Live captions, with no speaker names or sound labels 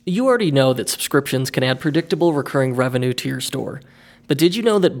You already know that subscriptions can add predictable recurring revenue to your store. But did you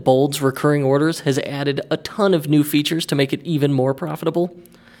know that Bold's recurring orders has added a ton of new features to make it even more profitable?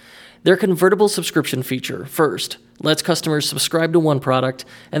 Their convertible subscription feature, first, lets customers subscribe to one product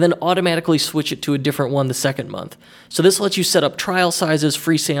and then automatically switch it to a different one the second month. So this lets you set up trial sizes,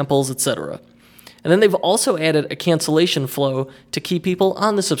 free samples, etc. And then they've also added a cancellation flow to keep people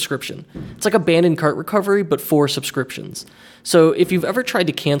on the subscription. It's like abandoned cart recovery, but for subscriptions. So if you've ever tried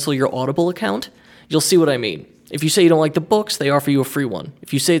to cancel your Audible account, you'll see what I mean. If you say you don't like the books, they offer you a free one.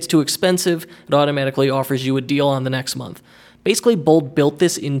 If you say it's too expensive, it automatically offers you a deal on the next month. Basically, Bold built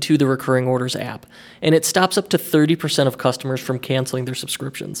this into the Recurring Orders app, and it stops up to 30% of customers from canceling their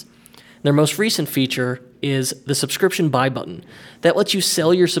subscriptions. Their most recent feature is the subscription buy button. That lets you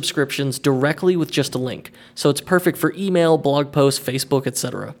sell your subscriptions directly with just a link, so it's perfect for email, blog posts, Facebook,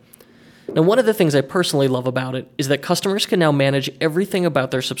 etc. Now, one of the things I personally love about it is that customers can now manage everything about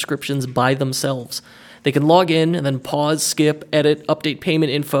their subscriptions by themselves. They can log in and then pause, skip, edit, update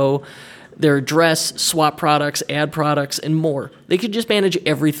payment info, their address, swap products, add products, and more. They can just manage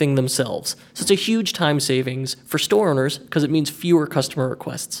everything themselves. So it's a huge time savings for store owners because it means fewer customer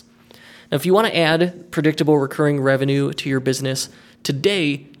requests. Now, if you want to add predictable recurring revenue to your business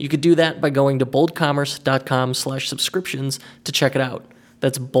today, you could do that by going to boldcommerce.com/subscriptions to check it out.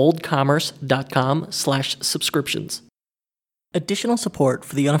 That's boldcommerce.com/subscriptions. Additional support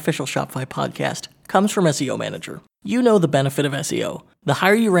for the Unofficial Shopify podcast comes from SEO Manager. You know the benefit of SEO. The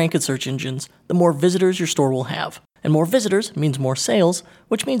higher you rank in search engines, the more visitors your store will have. And more visitors means more sales,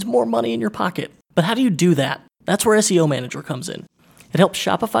 which means more money in your pocket. But how do you do that? That's where SEO Manager comes in. It helps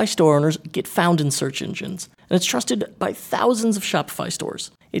Shopify store owners get found in search engines, and it's trusted by thousands of Shopify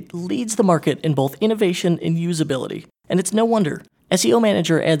stores. It leads the market in both innovation and usability, and it's no wonder. SEO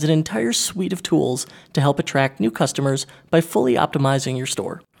Manager adds an entire suite of tools to help attract new customers by fully optimizing your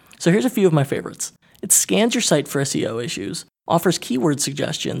store. So here's a few of my favorites. It scans your site for SEO issues, offers keyword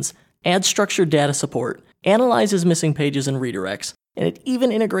suggestions, adds structured data support, analyzes missing pages and redirects, and it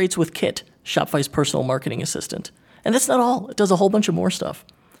even integrates with Kit, Shopify's personal marketing assistant. And that's not all. It does a whole bunch of more stuff.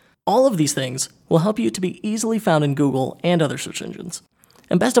 All of these things will help you to be easily found in Google and other search engines.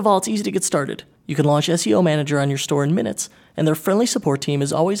 And best of all, it's easy to get started. You can launch SEO Manager on your store in minutes, and their friendly support team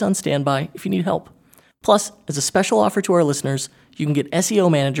is always on standby if you need help. Plus, as a special offer to our listeners, you can get SEO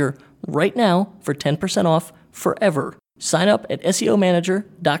Manager right now for 10% off forever. Sign up at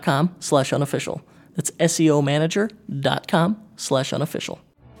SEOmanager.com/unofficial. That's SEOmanager.com/unofficial.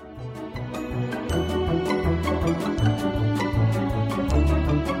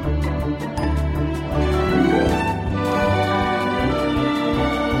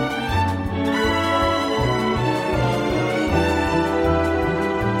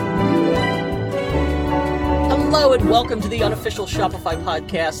 Hello and welcome to the Unofficial Shopify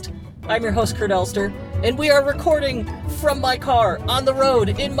podcast. I'm your host, Kurt Elster, and we are recording from my car, on the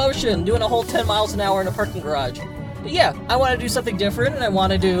road, in motion, doing a whole 10 miles an hour in a parking garage. But yeah, I want to do something different, and I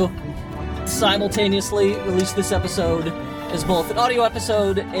want to simultaneously release this episode as both an audio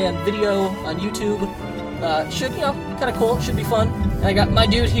episode and video on YouTube. Should, kind of cool, should be fun. And I got my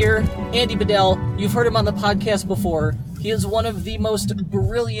dude here, Andy Bedell. You've heard him on the podcast before. He is one of the most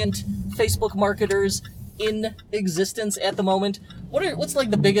brilliant Facebook marketers in existence at the moment. What's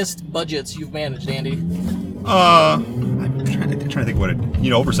like the biggest budgets you've managed, Andy? I'm trying to think what it,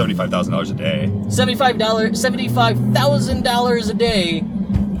 over $75,000 a day. $75,000 a day.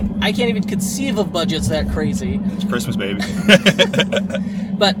 I can't even conceive of budgets that crazy. It's Christmas, baby.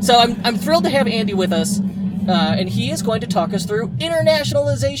 But so I'm thrilled to have Andy with us, and he is going to talk us through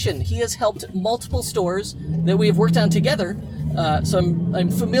internationalization. He has helped multiple stores that we have worked on together. So I'm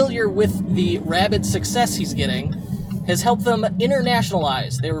familiar with the rabid success he's getting, has helped them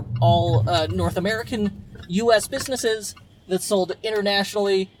internationalize. They were all North American, U.S. businesses that sold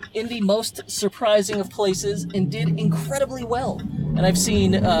internationally in the most surprising of places and did incredibly well. And I've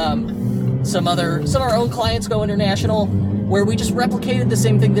seen some of our own clients go international where we just replicated the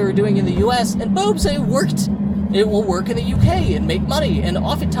same thing they were doing in the U.S. and boom, so it worked. It will work in the U.K. and make money. And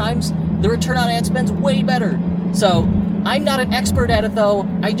oftentimes, the return on ad spend's way better. So I'm not an expert at it, though.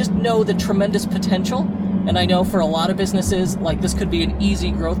 I just know the tremendous potential, and I know for a lot of businesses, like, this could be an easy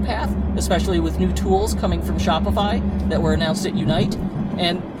growth path, especially with new tools coming from Shopify that were announced at Unite,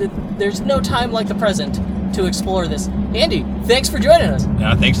 and there's no time like the present to explore this. Andy, thanks for joining us.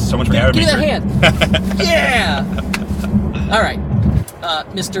 Yeah, thanks so much for having me. Give me that hand. Yeah! All right,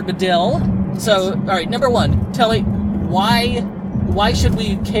 Mr. Bedell. So, all right, number one, tell me, why should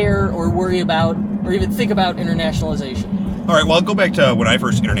we care or worry about or even think about internationalization? All right, well, I'll go back to when I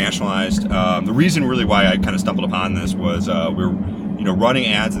first internationalized. The reason really why I kind of stumbled upon this was we were running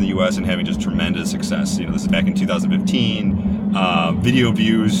ads in the U.S. and having just tremendous success. This is back in 2015. Video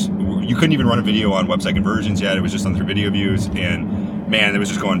views, you couldn't even run a video on website conversions yet. It was just on through video views, and man, it was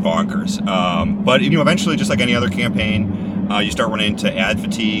just going bonkers. But eventually, just like any other campaign, you start running into ad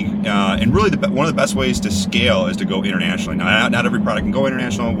fatigue, and really one of the best ways to scale is to go internationally. Now, not every product can go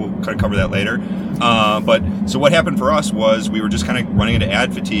international. We'll kind of cover that later. But so what happened for us was we were just kind of running into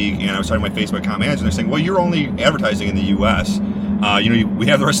ad fatigue, and I was talking to my Facebook account manager, and they're saying, "Well, you're only advertising in the U.S. We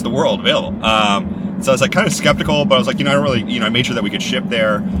have the rest of the world available." So I was like kind of skeptical, but I was like, I don't really, I made sure that we could ship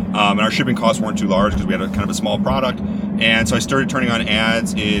there, and our shipping costs weren't too large because we had a kind of a small product. And so I started turning on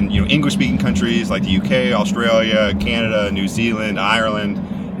ads in, English-speaking countries like the UK, Australia, Canada, New Zealand, Ireland,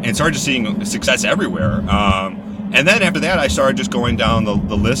 and started just seeing success everywhere. And then after that, I started just going down the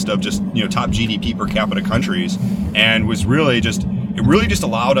list of just, top GDP per capita countries, and was really just, it really just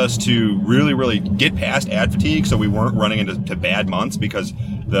allowed us to really, really get past ad fatigue, so we weren't running into bad months because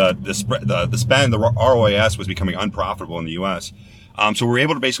the spend, the ROAS was becoming unprofitable in the U.S. So we were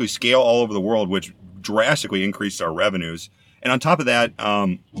able to basically scale all over the world, which drastically increased our revenues. And on top of that,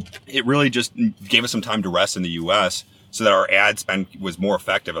 it really just gave us some time to rest in the U.S. so that our ad spend was more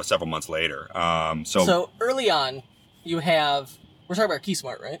effective several months later. So early on, we're talking about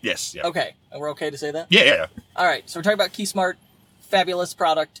KeySmart, right? Yes. Yeah. Okay. And we're okay to say that? Yeah. All right. So we're talking about KeySmart, fabulous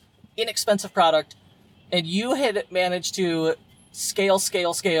product, inexpensive product, and you had managed to scale,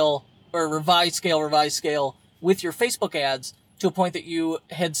 or revise scale with your Facebook ads to a point that you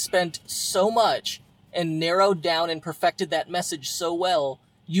had spent so much and narrowed down and perfected that message so well,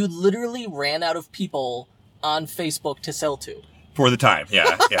 you literally ran out of people on Facebook to sell to. For the time,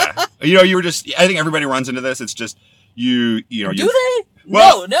 yeah. You were just, I think everybody runs into this. It's just, Do they?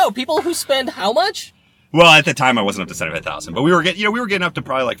 Well, no. People who spend how much? Well, at the time I wasn't up to 75,000, but we were getting up to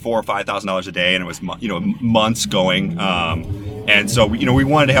probably like $4,000 or $5,000 a day, and it was months going. And so we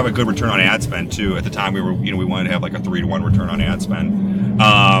wanted to have a good return on ad spend too. At the time we wanted to have like a 3-to-1 return on ad spend.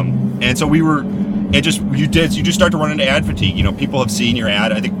 And so you just start to run into ad fatigue. People have seen your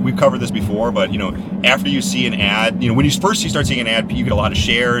ad. I think we've covered this before, but after you see an ad, when you start seeing an ad, you get a lot of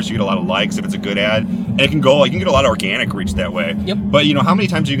shares, you get a lot of likes if it's a good ad, and you can get a lot of organic reach that way. Yep. But how many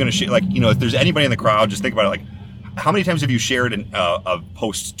times are you going to share? If there's anybody in the crowd, just think about it. Like, how many times have you shared a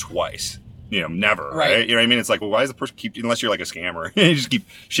post twice? Never, right? You know what I mean? It's like, well, why does the person unless you're like a scammer, you just keep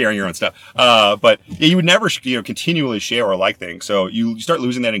sharing your own stuff. But you would never, continually share or like things. So you start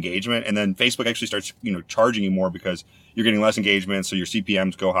losing that engagement, and then Facebook actually starts, charging you more because you're getting less engagement. So your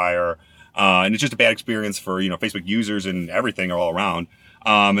CPMs go higher. And it's just a bad experience for, Facebook users and everything all around.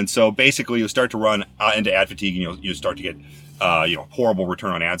 And so basically you'll start to run into ad fatigue, and you'll start to get, horrible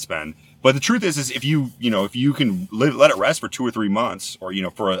return on ad spend. But the truth is if you can let it rest for 2 or 3 months, or,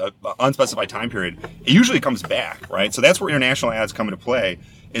 for a unspecified time period, it usually comes back, right? So that's where international ads come into play,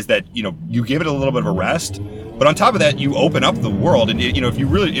 is that, you give it a little bit of a rest, but on top of that, you open up the world. And, if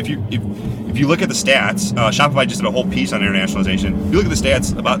you look at the stats, Shopify just did a whole piece on internationalization. If you look at the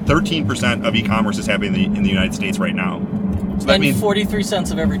stats, about 13% of e-commerce is happening in the United States right now. So that means 43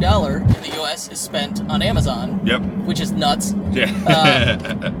 cents of every dollar in the U.S. is spent on Amazon. Yep. Which is nuts. Yeah.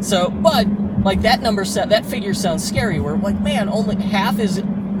 But like that figure sounds scary. We're like, man, only half is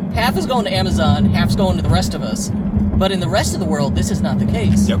going to Amazon, half's going to the rest of us. But in the rest of the world, this is not the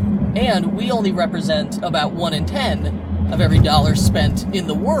case. Yep. And we only represent about 1 in 10 of every dollar spent in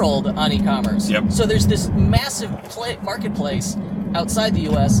the world on e-commerce. Yep. So there's this massive marketplace outside the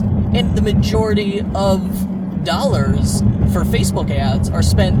U.S., and the majority of dollars for Facebook ads are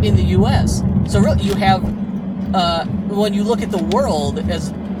spent in the U.S. So really, you have, when you look at the world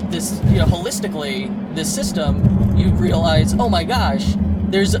as this, holistically, this system, you realize, oh my gosh,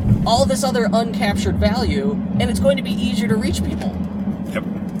 there's all this other uncaptured value, and it's going to be easier to reach people.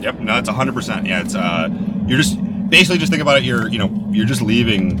 Yep. No, it's 100%. Yeah, it's you're just basically just think about it. You're just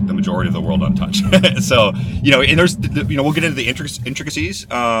leaving the majority of the world untouched. So and there's we'll get into the intricacies,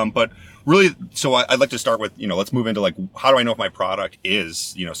 but really, so I'd like to start with let's move into like, how do I know if my product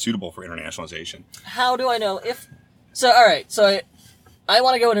is suitable for internationalization? How do I know if? So all right, so I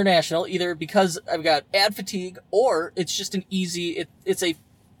want to go international either because I've got ad fatigue, or it's just an easy.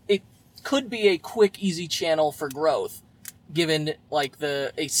 It could be a quick, easy channel for growth, given like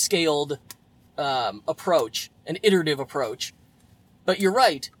a scaled approach, an iterative approach. But you're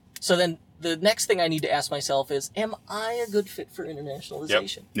right. So then the next thing I need to ask myself is, am I a good fit for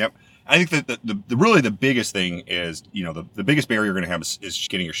internationalization? Yep. I think that the biggest thing is, the biggest barrier you're going to have is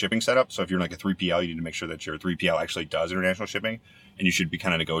getting your shipping set up. So if you're like a 3PL, you need to make sure that your 3PL actually does international shipping, and you should be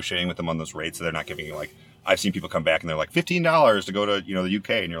kind of negotiating with them on those rates so they're not giving you like, I've seen people come back and they're like $15 to go to, the UK,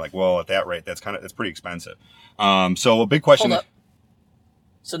 and you're like, well, at that rate, that's pretty expensive. So a big question. Hold up.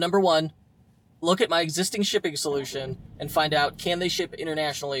 So number one, look at my existing shipping solution and find out, can they ship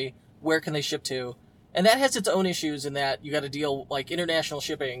internationally? Where can they ship to? And that has its own issues in that you got to deal, like, international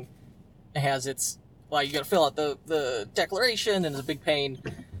shipping has its, well, you got to fill out the declaration, and it's a big pain.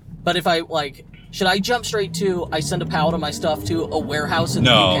 But if I, like, should I jump straight to, I send a pallet of my stuff to a warehouse in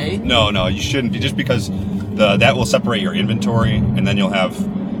the UK? No, you shouldn't be, just because that will separate your inventory, and then you'll have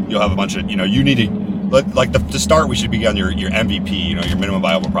a bunch of, you need to, like, to start, we should be on your MVP, your minimum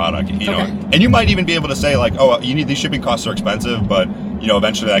viable product, know, and you might even be able to say, like, oh, these shipping costs are expensive, but,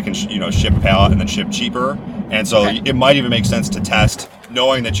 eventually I can, ship a pallet and then ship cheaper. And so it might even make sense to test,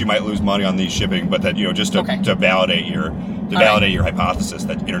 knowing that you might lose money on these shipping, but that, just to validate your your hypothesis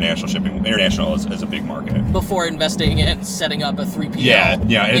that international is a big market. Before investing in setting up a 3PL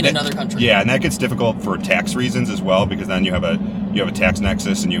in another country. Yeah, and that gets difficult for tax reasons as well, because then you have a tax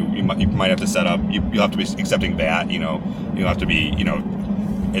nexus, and you might have to set up, you'll have to be accepting VAT, you'll have to be,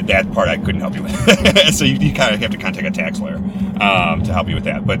 that part I couldn't help you with. So you kind of have to contact a tax lawyer to help you with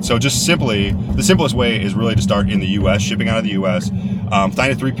that. But so just simply, the simplest way is really to start in the U.S., shipping out of the U.S. Find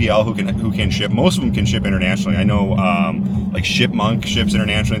a 3PL who can ship. Most of them can ship internationally. I know like Shipmonk ships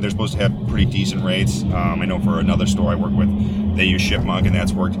internationally. They're supposed to have pretty decent rates. I know for another store I work with, they use Shipmonk, and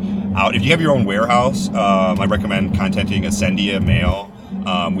that's worked out. If you have your own warehouse, I recommend contacting Ascendia Mail.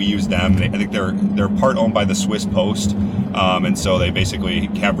 We use them. I think they're part owned by the Swiss Post, and so they basically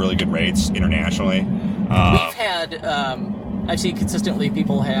have really good rates internationally. We've had, I've seen consistently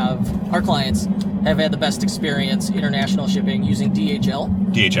our clients have had the best experience international shipping using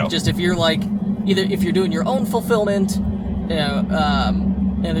DHL. DHL. Just if you're if you're doing your own fulfillment,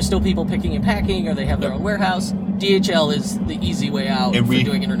 and there's still people picking and packing, or they have their own warehouse, DHL is the easy way out for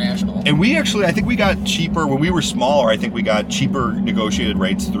doing international. And we actually, I think we got cheaper, when we were smaller, I think we got cheaper negotiated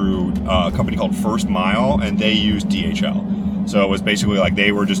rates through a company called First Mile, and they used DHL. So it was basically like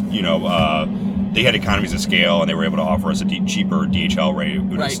they were just, they had economies of scale, and they were able to offer us a cheaper DHL rate.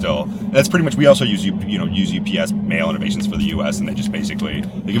 Right. Still, that's pretty much, we also use UPS Mail Innovations for the U.S., and they just basically,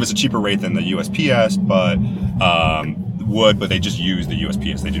 they give us a cheaper rate than the USPS, but they just use the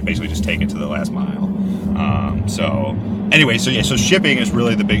USPS. They basically just take it to the last mile. So shipping is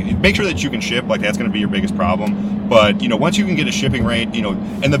really the big, make sure that you can ship, like that's going to be your biggest problem. But, once you can get a shipping rate,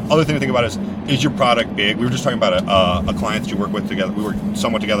 and the other thing to think about is your product big? We were just talking about a client that you work with together, we worked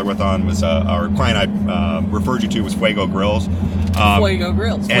somewhat together with was our client I referred you to was Fuego Grills. Fuego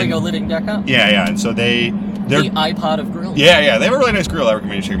Grills, FuegoLiving.com. Yeah, and so they're the iPod of grills. Yeah, they have a really nice grill. I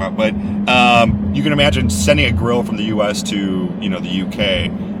recommend you check them out. But you can imagine sending a grill from the U.S. to the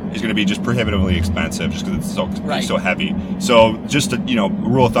UK is going to be just prohibitively expensive, just because it's so heavy. So just a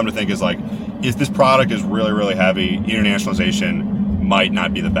rule of thumb to think is like, if this product is really, really heavy, internationalization might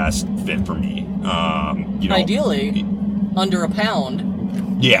not be the best fit for me. Ideally, under a pound.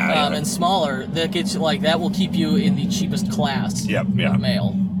 And smaller, that will keep you in the cheapest class of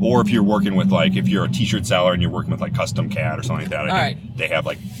mail. Or if you're working with if you're a t-shirt seller and you're working with Custom Cat or something like that, they have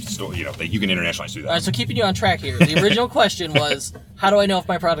you can internationalize through that. All right, so keeping you on track here. The original question was, how do I know if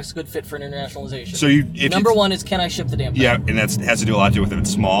my product's a good fit for internationalization? So number one is, can I ship the damn thing? Yeah, and that has to do a lot with if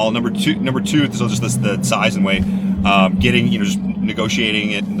it's small. Number two, so just the size and weight, getting just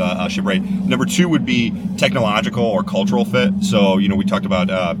negotiating it, the ship rate. Number two would be technological or cultural fit. So we talked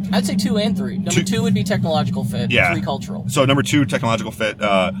about. I'd say 2 and 3. Number 2 would be technological fit. 3 cultural. So number 2, technological fit.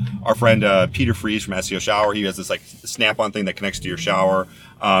 Our friend Peter Fries from SEO Shower, he has this snap-on thing that connects to your shower.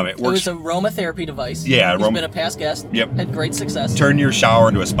 It works. It was an aromatherapy device. Yeah, he's been a past guest. Yep, had great success. Turn your shower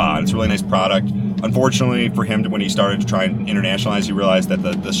into a spa. It's a really nice product. Unfortunately for him, when he started to try and internationalize, he realized that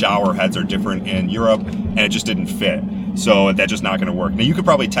the shower heads are different in Europe, and it just didn't fit. So that's just not going to work. Now you could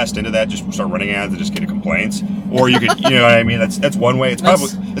probably test into that, just start running ads and just get complaints, or you could, what I mean. That's one way.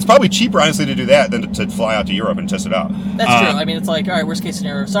 It's probably cheaper, honestly, to do that than to fly out to Europe and test it out. That's true. I mean, it's like, all right, worst case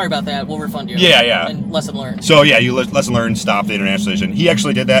scenario. Sorry about that. We'll refund you. Yeah. And lesson learned. So you lesson learned. Stop the internationalization. He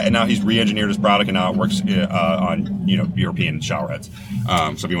actually did that, and now he's re-engineered his product, and now it works on European shower heads.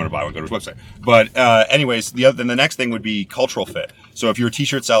 So if you want to buy one, go to his website. But anyways, then the next thing would be cultural fit. So if you're a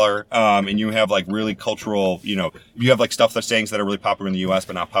t-shirt seller and you have really cultural, you have stuff that's sayings that are really popular in the U.S.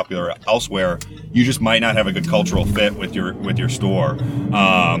 but not popular elsewhere, you just might not have a good cultural fit with your store.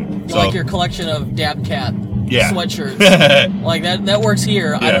 Like your collection of Dab Cat sweatshirts. Like that works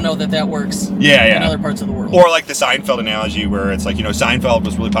here. I don't know that works in other parts of the world. Or like the Seinfeld analogy, where it's Seinfeld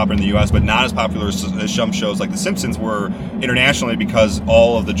was really popular in the U.S. but not as popular as some shows like The Simpsons were internationally, because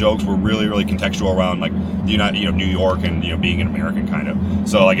all of the jokes were really, really contextual around New York and being an American kind of.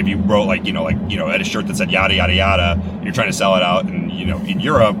 So if you wrote had a shirt that said yada yada yada, you're trying to sell it out, and in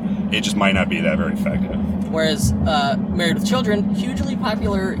Europe, it just might not be that very effective. Whereas Married with Children, hugely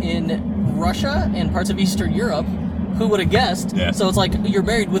popular in Russia and parts of Eastern Europe. Who would have guessed? Yeah. So it's like you're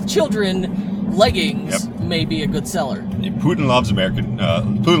Married with Children, leggings may be a good seller. Putin loves Married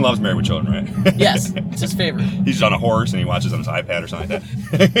with Children, right? Yes, it's his favorite. He's on a horse and he watches on his iPad or something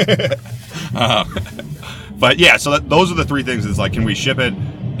like that. But yeah, so those are the three things. It's like, can we ship it?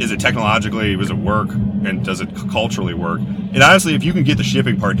 Is it technologically? Does it work? And does it culturally work? And honestly, if you can get the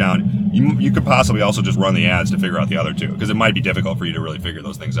shipping part down, you could possibly also just run the ads to figure out the other two, because it might be difficult for you to really figure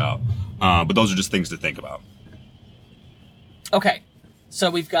those things out. But those are just things to think about. Okay, so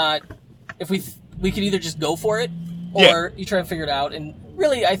we've got, if we could either just go for it, or you try and figure it out, and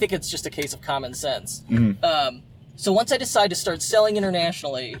really I think it's just a case of common sense. Mm-hmm. So once I decide to start selling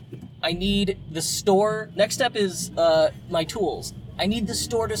internationally, I need the store. Next step is my tools. I need the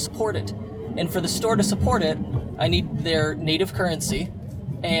store to support it, and for the store to support it, I need their native currency,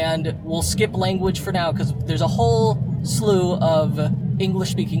 and we'll skip language for now because there's a whole slew of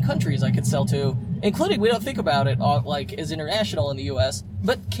English-speaking countries I could sell to, including, we don't think about it like as international in the U.S.,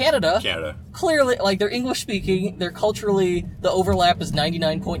 but Canada. Clearly, like, they're English-speaking, they're culturally, the overlap is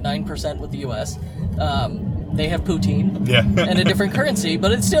 99.9% with the U.S. They have poutine and a different currency,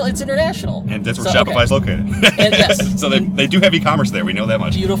 but it's international. And that's where Shopify's located. And yes. So they do have e-commerce there, we know that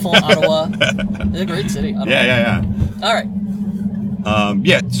much. Beautiful Ottawa. It's a great city. Ottawa. Yeah. All right.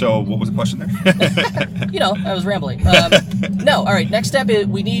 So what was the question there? I was rambling. No, all right. Next step is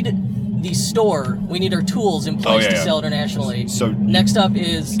we need the store. We need our tools in place to sell internationally. So next up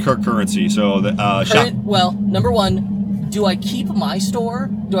is currency. So the Well, number one, do I keep my store?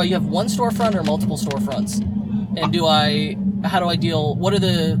 Do I have one storefront or multiple storefronts? And how do I deal? What are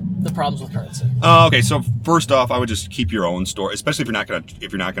the problems with currency? Okay, so first off, I would just keep your own store, especially if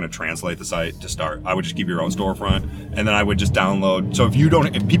you're not gonna translate the site to start. I would just keep your own storefront, and then I would just download. So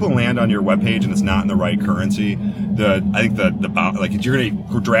if people land on your webpage and it's not in the right currency, I think you're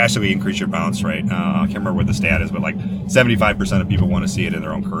gonna drastically increase your bounce rate. I can't remember what the stat is, but like 75% of people want to see it in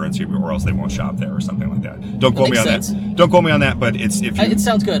their own currency, or else they won't shop there or something like that. Don't quote me on that. Don't quote me on that, but it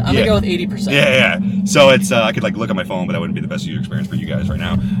sounds good. I'm gonna go with 80%. Yeah. So it's I could look at my phone, but that wouldn't be the best user experience for you guys right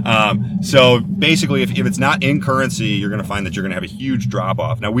now. So basically, if it's not in currency, you're going to find that you're going to have a huge drop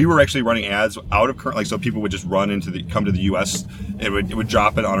off. Now, we were actually running ads out of currency, so people would just come to the U.S. It would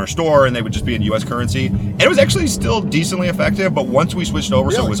drop it on our store, and they would just be in U.S. currency. And it was actually still decently effective, but once we switched over,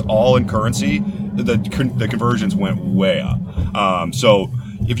 so it was all in currency, the conversions went way up. So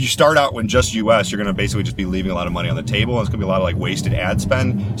if you start out with just US, you're going to basically just be leaving a lot of money on the table, and it's going to be a lot of wasted ad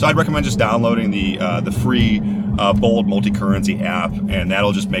spend. So I'd recommend just downloading the free Bold multi-currency app, and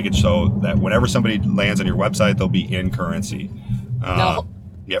that'll just make it so that whenever somebody lands on your website, they'll be in currency. Now,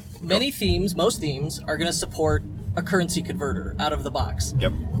 Yep. Most themes are going to support a currency converter out of the box.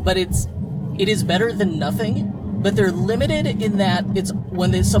 Yep. But it is better than nothing. But they're limited in that it's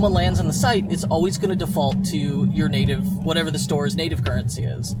when someone lands on the site, it's always going to default to your whatever the store's native currency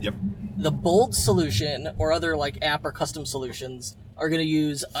is. Yep. The Bold solution or other app or custom solutions are going to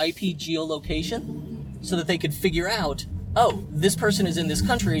use IP geolocation so that they could figure out, this person is in this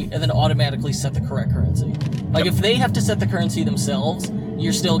country, and then automatically set the correct currency. If they have to set the currency themselves,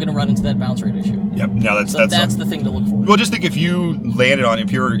 you're still going to run into that bounce rate issue. Yep. Now that's the thing to look for. Well, just think if you're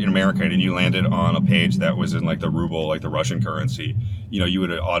an American and you landed on a page that was in the ruble, the Russian currency, you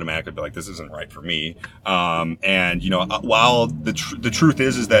would automatically be like, this isn't right for me. And while the truth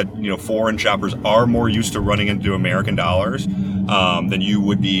is that foreign shoppers are more used to running into American dollars than you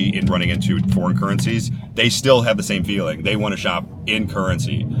would be in running into foreign currencies, they still have the same feeling. They want to shop in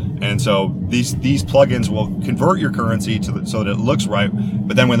currency, and so these plugins will convert your currency so that it looks right.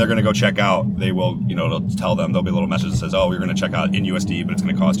 But then when they're going to go check out, they will, it'll tell them, there'll be a little message that says, you're going to check out in USD, but it's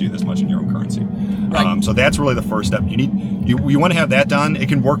going to cost you this much in your own currency. Right. So that's really the first step. You want to have that done. It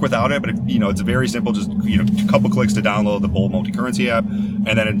can work without it, but it's very simple. Just a couple clicks to download the Bold multi-currency app, and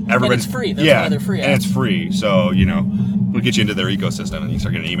then everybody. And it's free. That's one of their free apps. And it's free. So we'll get you into their ecosystem, and you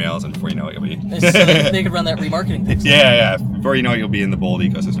start getting emails, and before you know it, you'll be. So they could run that remarketing thing. Yeah. Before you know it, you'll be in the Bold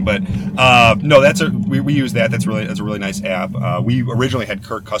ecosystem. But no, we use that. That's a really nice app. We originally had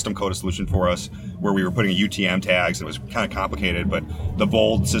Kurt custom code a solution for us where we were putting UTM tags, and it was kind of complicated, but the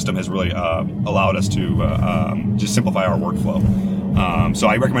Bold system has really allowed us to just simplify our workflow. So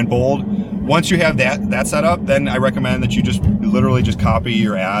I recommend Bold. Once you have that set up, then I recommend that you just literally just copy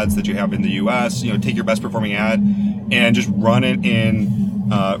your ads that you have in the US, take your best performing ad and just run it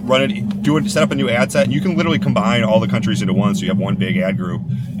set up a new ad set, and you can literally combine all the countries into one, so you have one big ad group,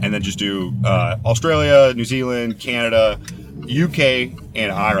 and then just do Australia, New Zealand, Canada, UK,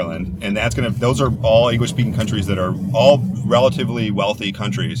 and Ireland, and those are all English-speaking countries that are all relatively wealthy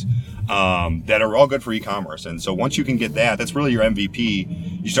countries. that are all good for e-commerce. And so once you can get that, that's really your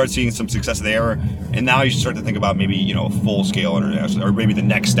MVP. You start seeing some success there, and now you start to think about maybe full scale international, or maybe the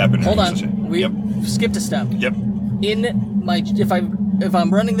next step in. Hold on, we skipped a step. Yep. If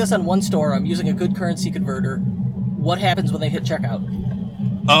I'm running this on one store, I'm using a good currency converter. What happens when they hit checkout?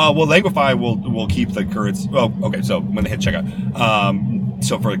 Well, Languify will keep the currency. Oh, okay. So when they hit checkout,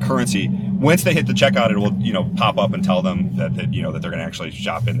 so for the currency, once they hit the checkout, it will pop up and tell them that that they're going to actually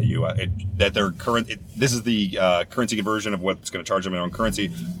shop in the U.S. That their this is the currency conversion of what's going to charge them in their own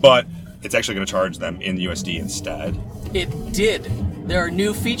currency, but it's actually going to charge them in USD instead. It did. There are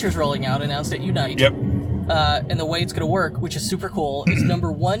new features rolling out announced at Unite. Yep. And the way it's going to work, which is super cool, is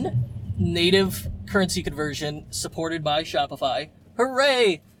number one, native currency conversion supported by Shopify.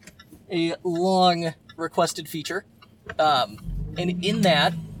 Hooray! A long requested feature. And in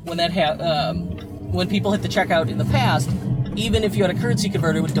that, when people hit the checkout in the past, even if you had a currency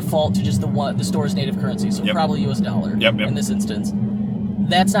converter, it would default to just the store's native currency, so probably US dollar in this instance.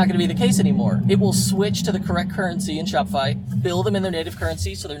 That's not going to be the case anymore. It will switch to the correct currency in Shopify, bill them in their native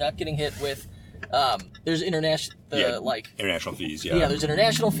currency, so they're not getting hit with there's international fees. Yeah, there's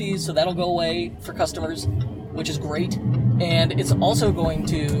international fees, so that'll go away for customers, which is great. And it's also going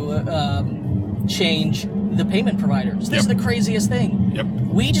to change the payment providers. This is the craziest thing. Yep.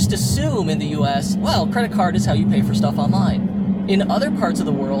 We just assume in the U.S., credit card is how you pay for stuff online. In other parts of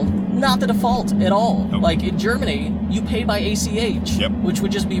the world, not the default at all. Nope. Like in Germany, you pay by ACH, which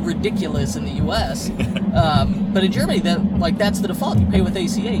would just be ridiculous in the U.S. But in Germany, that's the default. You pay with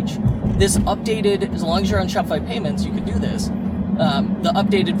ACH. This updated, as long as you're on Shopify Payments, you can do this. The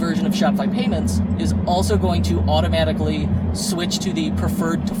updated version of Shopify Payments is also going to automatically switch to the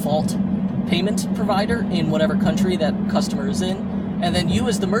preferred default payment provider in whatever country that customer is in. And then you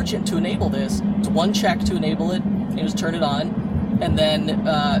as the merchant to enable this, it's one check to enable it, you just turn it on, and then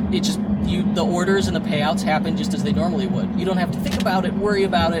the orders and the payouts happen just as they normally would. You don't have to think about it, worry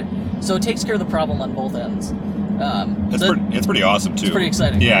about it, so it takes care of the problem on both ends. It's pretty awesome too. It's pretty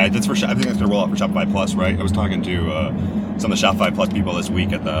exciting. Yeah, I think it's going to roll out for Shopify Plus, right? I was talking to some of the Shopify Plus people this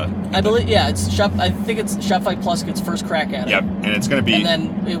week at the. I think it's Shopify Plus gets first crack at it. Yep, and it's going to be. And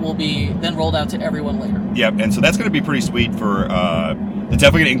then it will be rolled out to everyone later. Yep, and so that's going to be pretty sweet for. It's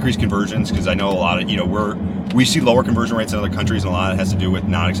definitely going to increase conversions because I know a lot of we see lower conversion rates in other countries, and a lot of it has to do with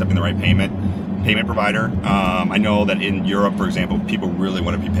not accepting the right payment provider. I know that in Europe, for example, people really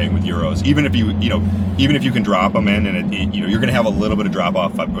want to be paying with euros. Even if you can drop them in, and you're going to have a little bit of drop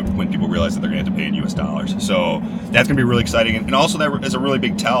off when people realize that they're going to have to pay in US dollars. So that's going to be really exciting, and also that is a really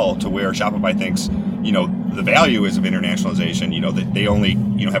big tell to where Shopify thinks the value is of internationalization. That they only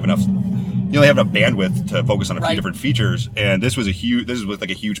have enough. You only have enough bandwidth to focus on a few different features, and this was a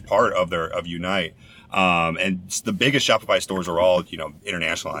huge part of Unite. And the biggest Shopify stores are all,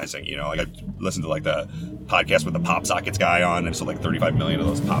 internationalizing. Like I listened to the podcast with the Pop Sockets guy on, and sold 35 million of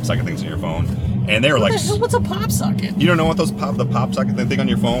those Pop Socket things in your phone. And they were what's a Pop Socket? You don't know what the Pop Socket thing on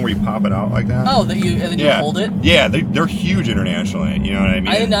your phone where you pop it out like that? Oh, you hold it? Yeah, they're huge internationally. You know what I mean?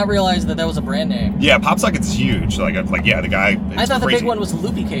 I did not realize that was a brand name. Yeah, Pop Sockets is huge. The guy. I thought crazy. The big one was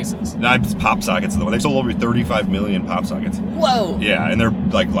Loopy cases. No, Pop Sockets is the one. They sold over 35 million Pop Sockets. Whoa. Yeah, and they're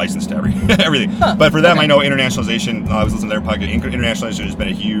licensed to everything. Huh. But for them, I know internationalization. I was listening to their podcast. Internationalization has been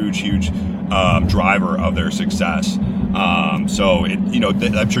a huge driver of their success. So I'm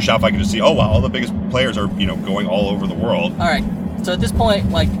sure Shopify can just see, oh wow, all the biggest players are going all over the world. All right. So at this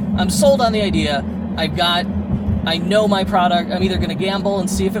point, I'm sold on the idea. I know my product. I'm either going to gamble and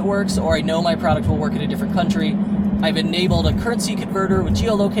see if it works, or I know my product will work in a different country. I've enabled a currency converter with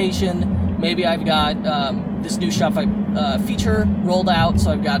geolocation. Maybe I've got this new Shopify feature rolled out, so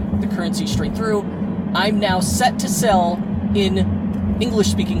I've got the currency straight through. I'm now set to sell in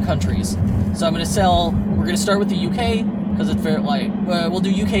English-speaking countries. So I'm going to sell. We're going to start with the UK because it's very we'll do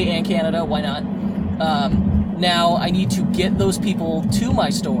UK and Canada. Why not? Now I need to get those people to my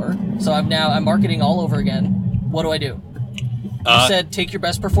store. So I'm marketing all over again. What do? You said take your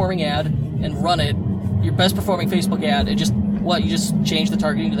best performing ad and run it. Your best performing Facebook ad, and you just change the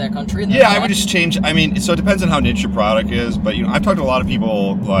targeting to that country? Yeah, I would just change. I mean, so it depends on how niche your product is, but I've talked to a lot of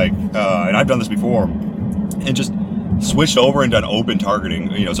people and I've done this before, and just switched over and done open targeting.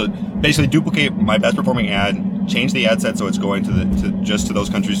 So basically duplicate my best performing ad, change the ad set so it's going to those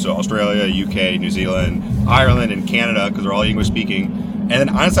countries, so Australia, UK, New Zealand, Ireland, and Canada, because they're all English speaking. And then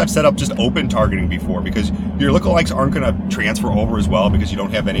honestly, I've set up just open targeting before, because your lookalikes aren't going to transfer over as well because you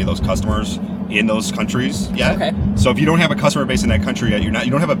don't have any of those customers in those countries yet. Okay. So if you don't have a customer base in that country yet, you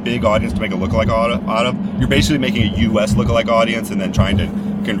don't have a big audience to make a lookalike out of. You're basically making a US lookalike audience and then trying to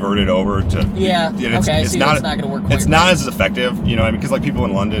converted over to it's not going to work quite it's not as effective, I mean, because like people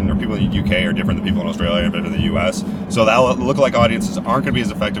in London or people in the UK are different than people in Australia and in the US, so that lookalike audiences aren't going to be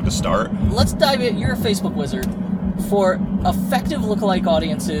as effective to start. Let's dive in. You're a Facebook wizard. For effective lookalike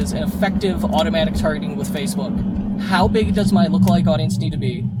audiences and effective automatic targeting with Facebook, how big does my lookalike audience need to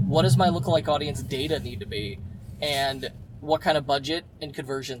be? What does my lookalike audience data need to be? And what kind of budget and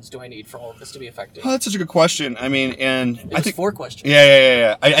conversions do I need for all of this to be effective? Oh, that's such a good question. I mean, and I think 4 questions.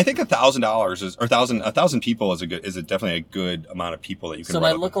 Yeah. I think $1,000 is, or 1,000 people is definitely a good amount of people that you can. So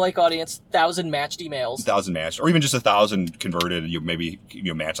my lookalike audience, 1,000 matched emails, 1,000 matched, or even just 1,000 converted. You maybe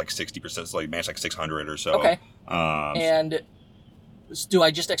match like 60%, so like match like 600 or so. Okay. And do I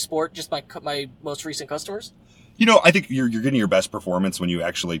just export just my most recent customers? I think you're getting your best performance when you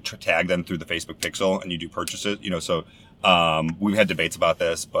actually tag them through the Facebook pixel and you do purchases. So. We've had debates about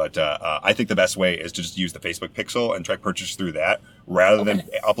this, but I think the best way is to just use the Facebook pixel and track purchase through that rather than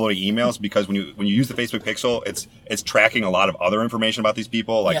uploading emails, because when you use the Facebook pixel, it's tracking a lot of other information about these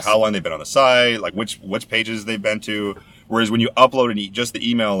people, like how long they've been on the site, like which pages they've been to. Whereas when you upload just the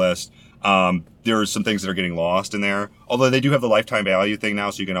email list, there are some things that are getting lost in there. Although they do have the lifetime value thing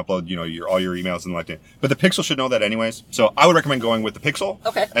now, so you can upload all your emails and like that. But the pixel should know that anyways. So I would recommend going with the pixel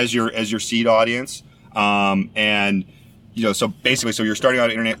as your seed audience. And so basically, so you're starting out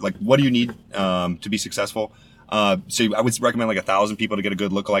on internet, like what do you need to be successful? So I would recommend like 1,000 people to get a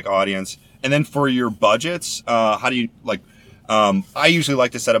good lookalike audience. And then for your budgets, how do you I usually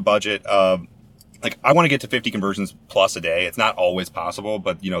like to set a budget of I want to get to 50 conversions plus a day. It's not always possible,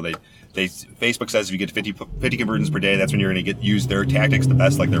 but Facebook says if you get 50 conversions per day, that's when you're going to use their tactics the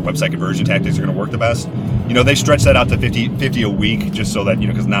best, like their website conversion tactics are going to work the best. They stretch that out to 50 a week just so that,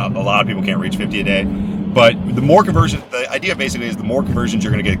 because now a lot of people can't reach 50 a day. But the more conversions, the idea basically is the more conversions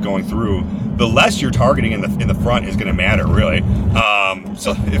you're going to get going through, the less you're targeting in the front is going to matter, really.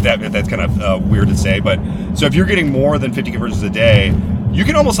 So if that's kind of weird to say, but so if you're getting more than 50 conversions a day, you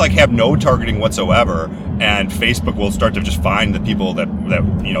can almost have no targeting whatsoever, and Facebook will start to just find the people that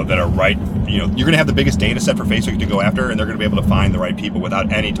are right. You're going to have the biggest data set for Facebook to go after, and they're going to be able to find the right people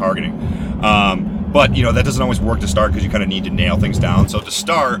without any targeting. But that doesn't always work to start, because you kind of need to nail things down. So to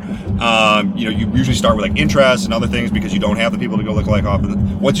start, you usually start with interests and other things, because you don't have the people to go lookalike off.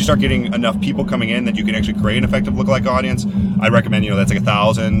 Once you start getting enough people coming in that you can actually create an effective lookalike audience, I recommend that's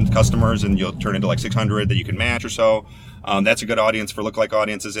 1,000 customers, and you'll turn into 600 that you can match or so. That's a good audience for lookalike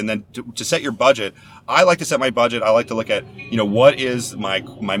audiences. And then to set your budget, I like to set my budget. I like to look at, what is my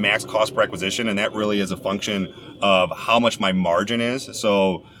max cost per acquisition, and that really is a function of how much my margin is.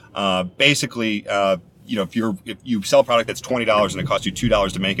 So basically, if you sell a product that's $20 and it costs you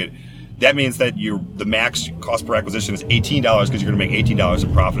 $2 to make it, that means that the max cost per acquisition is $18 because you're going to make $18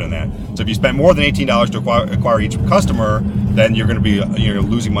 of profit in that. So if you spend more than $18 to acquire each customer, then you're going to be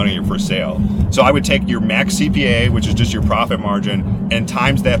losing money on your first sale. So I would take your max CPA, which is just your profit margin, and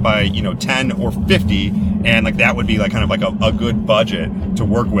times that by 10 or 50, and that would be kind of a good budget to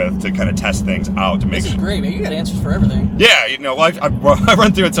work with to kind of test things out to make. This is great, man. You got answers for everything. Yeah, I've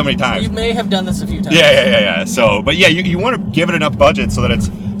run through it so many times. You may have done this a few times. Yeah. So, but yeah, you want to give it enough budget so that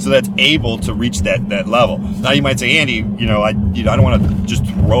it's able to reach that level. Now you might say, Andy, I don't want to just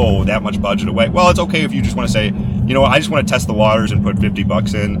throw that much budget away. Well, it's okay if you just want to say, I just want to test the waters and put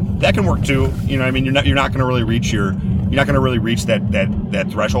 $50 in. That can work too. I mean, you're not going to really reach that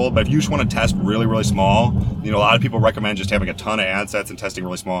threshold. But if you just want to test really, really small, a lot of people recommend just having a ton of ad sets and testing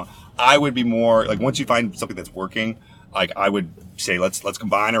really small. I would be more once you find something that's working, I would say let's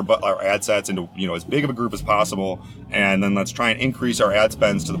combine our ad sets into as big of a group as possible, and then let's try and increase our ad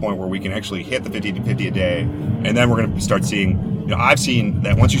spends to the point where we can actually hit the 50 a day, and then we're going to start seeing. I've seen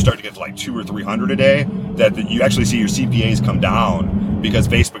that once you start to get to 200 or 300 a day, that you actually see your CPAs come down, because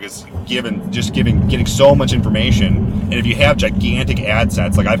Facebook is getting so much information. And if you have gigantic ad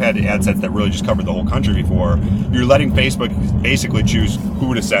sets, like I've had ad sets that really just covered the whole country before, you're letting Facebook basically choose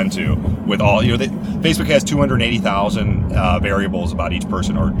who to send to with all, Facebook has 280,000 variables about each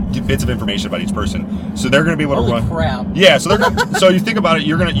person, or bits of information about each person. So they're going to be able to run. Crap. Yeah. So so you think about it,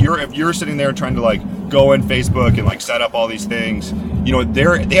 if you're sitting there trying to go in Facebook and set up all these things,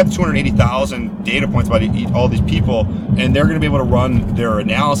 they have 280,000 data points about all these people, and they're going to be able to run their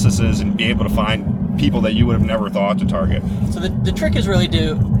analyses and be able to find people that you would have never thought to target. So the trick is really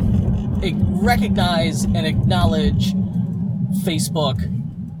to recognize and acknowledge Facebook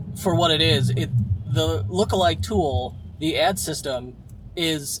for what it is. The lookalike tool, the ad system,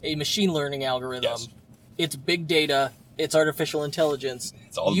 is a machine learning algorithm. Yes. It's big data. It's artificial intelligence.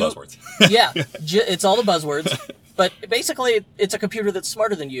 It's all the buzzwords. Yeah, it's all the buzzwords. But basically, it's a computer that's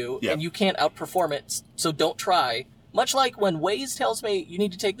smarter than you, and you can't outperform it. So don't try. Much like when Waze tells me you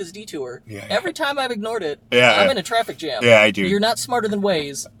need to take this detour, Yeah. every time I've ignored it, Yeah. I'm in a traffic jam. Yeah, I do. You're not smarter than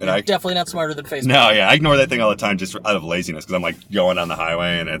Waze. And You're I- definitely not smarter than Facebook. No, yeah, I ignore that thing all the time just out of laziness because I'm like going on the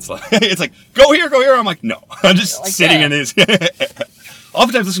highway and it's like go here. I'm like, no, I'm just Like sitting that. in this.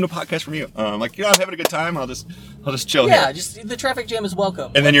 Oftentimes listen to a podcast from you. I'm like, I'm having a good time. I'll just chill Yeah, here. just the traffic jam is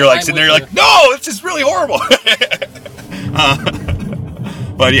welcome. And then you're like I'm sitting there, with you're like, no, this is really horrible.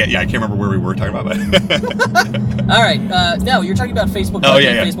 But yeah, I can't remember where we were talking about. But All right, no, you're talking about Facebook. Oh,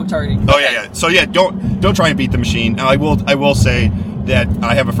 yeah. Facebook targeting. Oh yeah. So yeah, don't try and beat the machine. I will say that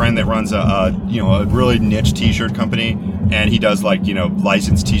I have a friend that runs a really niche T-shirt company, and he does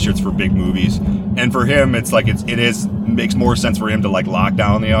licensed T-shirts for big movies. And for him, it makes more sense for him to lock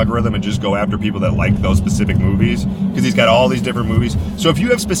down the algorithm and just go after people that like those specific movies because he's got all these different movies. So if you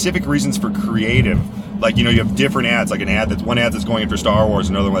have specific reasons for creative, you have different ads, like one ad that's going after Star Wars,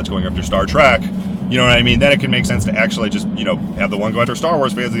 another one that's going after Star Trek. You know what I mean? Then it can make sense to actually just, have the one go after Star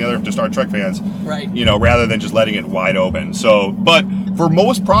Wars fans and the other after Star Trek fans. Right. Rather than just letting it wide open. So, but for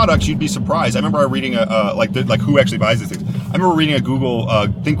most products, you'd be surprised. I remember reading who actually buys these things. I remember reading a Google,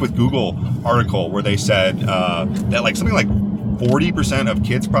 Think with Google article where they said that something like 40% of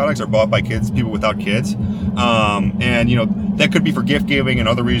kids products are bought by people without kids. And, that could be for gift giving and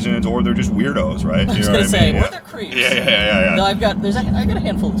other reasons, or they're just weirdos, right? I was going to say, or they're creeps. Yeah. No, I've got a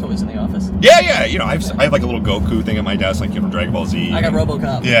handful of toys in the office. Yeah. I have a little Goku thing at my desk, Dragon Ball Z. I got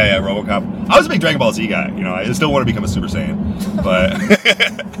RoboCop. Yeah, RoboCop. I was a big Dragon Ball Z guy. I still want to become a Super Saiyan, but.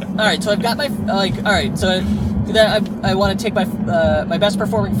 All right, so I've got I want to take my best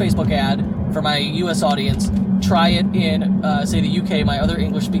performing Facebook ad for my U.S. audience, try it in say the UK, my other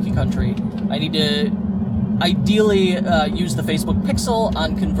English speaking country. I need to ideally use the Facebook pixel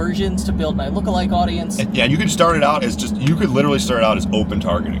on conversions to build my lookalike audience. Yeah, you could start it out as literally start out as open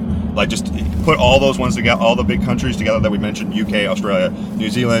targeting. Just put all those ones together, all the big countries together that we mentioned, UK, Australia, New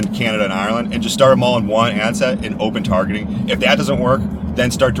Zealand, Canada, and Ireland, and just start them all in one ad set in open targeting. If that doesn't work,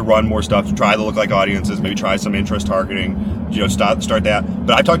 then start to run more stuff, try the lookalike audiences, maybe try some interest targeting, start that.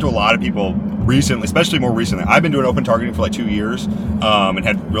 But I've talked to a lot of people recently, especially more recently. I've been doing open targeting for 2 years and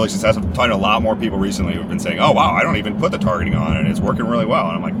had really success. I'm talking to a lot more people recently who've been saying, oh, wow, I don't even put the targeting on and it's working really well.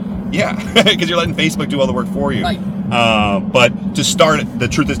 And I'm like, yeah, because you're letting Facebook do all the work for you. Right. But to start, the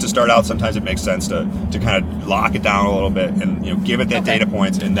truth is to start out, sometimes it makes sense to kind of lock it down a little bit and give it that data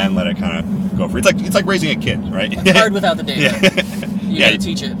points and then let it kind of go free. It's like raising a kid, right? It's hard without the data. Yeah. You gotta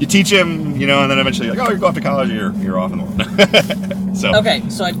teach it. You teach him, and then eventually you're like, oh, you go off to college, you're off in the world. So okay,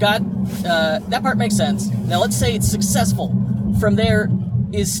 so I've got that part makes sense. Now let's say it's successful. From there,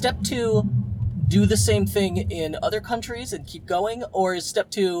 is step 2 do the same thing in other countries and keep going, or is step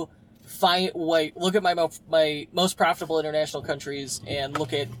 2 look at my most profitable international countries and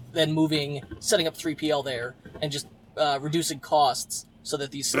look at then setting up 3PL there and just reducing costs so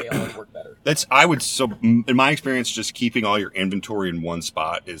that these scale and work better? In my experience, just keeping all your inventory in one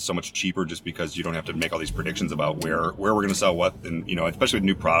spot is so much cheaper just because you don't have to make all these predictions about where we're going to sell what, and especially with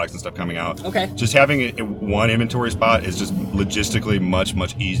new products and stuff coming out. Okay. Just having it in one inventory spot is just logistically much,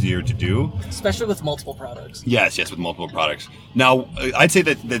 much easier to do. Especially with multiple products. Yes, with multiple products. Now, I'd say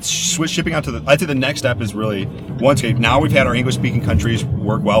that shipping out I'd say the next step is really, now we've had our English-speaking countries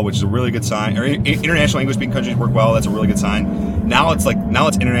work well, which is a really good sign. Or international English-speaking countries work well, that's a really good sign. Now let's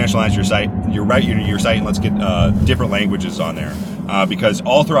internationalize your site. Your site, and let's get different languages on there. Because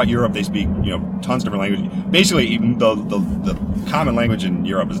all throughout Europe they speak tons of different languages. Basically, the common language in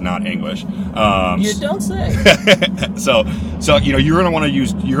Europe is not English. You don't say. So you're gonna want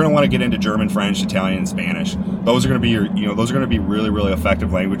to get into German, French, Italian, and Spanish. Those are gonna be those are gonna be really, really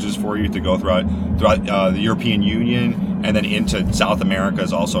effective languages for you to go throughout the European Union, and then into South America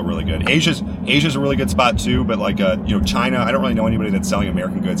is also really good. Asia's a really good spot too, but China, I don't really know anybody that's selling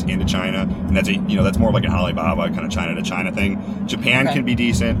American goods into China, and that's more like an Alibaba kind of China to China thing. Japan can be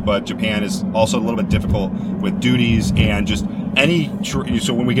decent, but Japan is also a little bit difficult with duties and just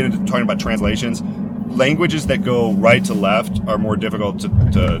so when we get into talking about translations, languages that go right to left are more difficult to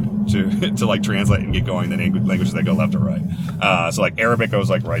translate and get going than languages that go left or right. So Arabic goes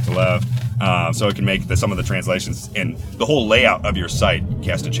right to left, so it can make some of the translations and the whole layout of your site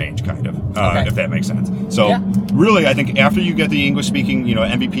has to change kind of, if that makes sense. So really, I think after you get the English speaking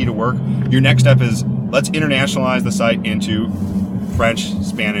MVP to work, your next step is let's internationalize the site into French,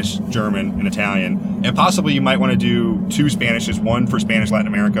 Spanish, German, and Italian, and possibly you might want to do 2 Spanishes, one for Spanish Latin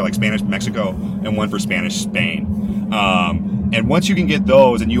America, like Spanish Mexico, and one for Spanish Spain. And once you can get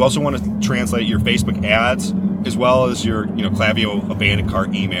those, and you also want to translate your Facebook ads as well as your Klaviyo abandoned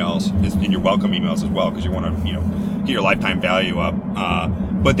cart emails and your welcome emails as well, because you want to get your lifetime value up.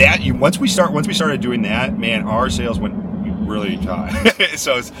 But once we started doing that, man, our sales went really high.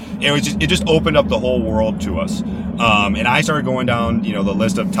 So it just opened up the whole world to us. And I started going down, the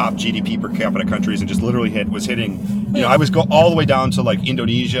list of top GDP per capita countries, and just literally was hitting. I was all the way down to like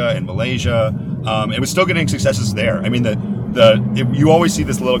Indonesia and Malaysia. And was still getting successes there. I mean, you always see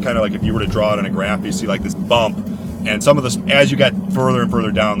this little kind of like, if you were to draw it on a graph, you see like this bump, and some of this, as you got further and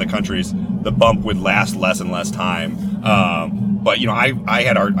further down the countries, the bump would last less and less time. But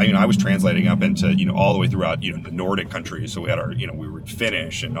I was translating up into all the way throughout the Nordic countries. So we had we were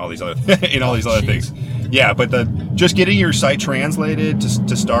Finnish and all these other other things. Yeah, but just getting your site translated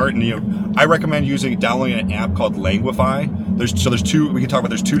to start, and I recommend downloading an app called Languify. There's two. We can talk about.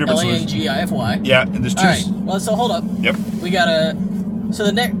 There's two different solutions. Langify. Yeah, and there's two. All right. Well, so hold up. Yep. We gotta. So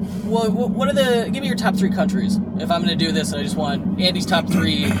the next. Well, what are give me your top 3 countries? If I'm going to do this, and I just want Andy's top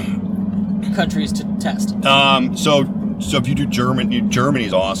 3 countries to test. So if you do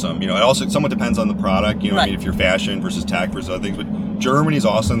Germany's awesome. It also somewhat depends on the product. Right. I mean, if you're fashion versus tech versus other things, but Germany's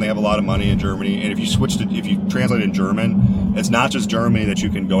awesome. They have a lot of money in Germany, and if you translate in German, it's not just Germany that you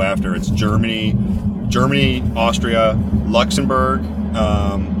can go after. It's Germany, Austria, Luxembourg.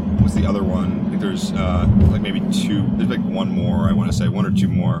 What's the other one? I think there's like maybe 2. There's like one more. I want to say 1 or 2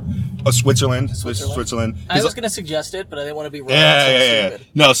 more. Oh, Switzerland. I was going to suggest it, but I didn't want to be wrong. Yeah.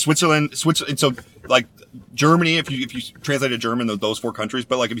 No, Switzerland. So like Germany, if you translate to German, those 4 countries.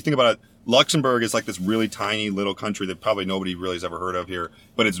 But like if you think about it, Luxembourg is like this really tiny little country that probably nobody really has ever heard of here,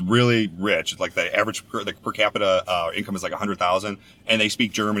 but it's really rich. It's like the average per capita income is like 100,000, and they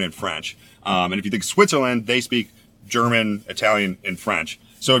speak German and French. And if you think Switzerland, they speak German, Italian, and French.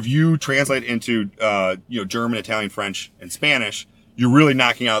 So if you translate into German, Italian, French, and Spanish, you're really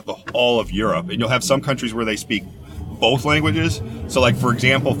knocking out all of Europe. And you'll have some countries where they speak both languages. So like, for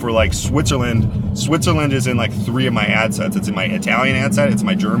example, for like Switzerland is in like 3 of my ad sets. It's in my Italian ad set, it's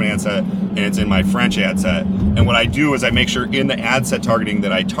my German ad set, and it's in my French ad set. And what I do is I make sure in the ad set targeting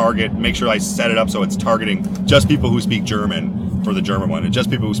that make sure I set it up so it's targeting just people who speak German for the German one, and just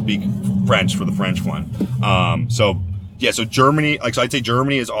people who speak French for the French one. So Germany, so I'd say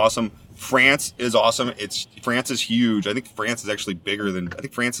Germany is awesome. France is awesome. France is huge. I think France is actually bigger than. I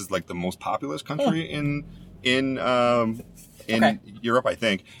think France is like the most populous country in Europe. I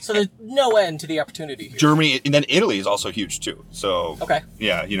think. So there's no end to the opportunity here. Germany, and then Italy is also huge too. So okay.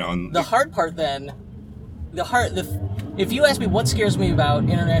 Yeah, and the hard part then. If you ask me what scares me about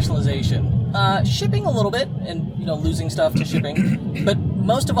internationalization, shipping a little bit, and losing stuff to shipping, but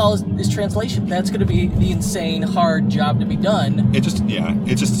most of all is translation. That's going to be the insane hard job to be done.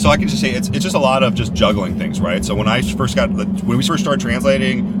 So I can just say it's just a lot of just juggling things, right? So when we first started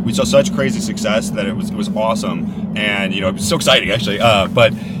translating, we saw such crazy success that it was awesome, and it was so exciting actually.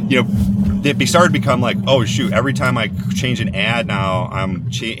 But it started to become like, oh shoot, every time I change an ad now,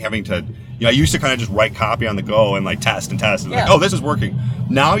 I'm having to. I used to kind of just write copy on the go and like test and like, oh, this is working.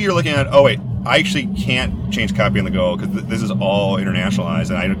 Now you're looking at, oh wait, I actually can't change copy on the go because this is all internationalized,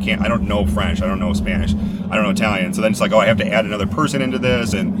 and I don't know French, I don't know Spanish, I don't know Italian. So then it's like, oh, I have to add another person into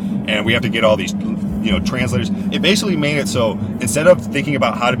this, and we have to get all these translators. It basically made it so instead of thinking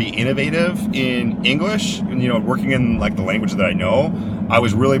about how to be innovative in English and working in like the language that I know, I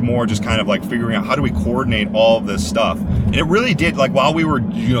was really more just kind of like figuring out how do we coordinate all of this stuff. And it really did, like while we were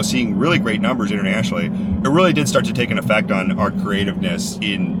seeing really great numbers internationally, it really did start to take an effect on our creativeness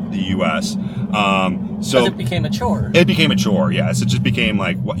in the US. So it became a chore. It became a chore, yes. It just became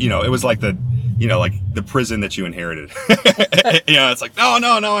like, it was like the prison that you inherited. It's like, no,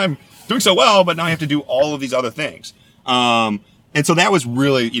 I'm doing so well, but now I have to do all of these other things. And so that was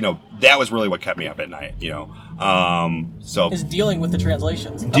really what kept me up at night, is dealing with the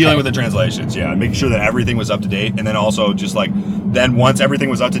translations. With the translations, yeah. Making sure that everything was up to date. And then also just like, then once everything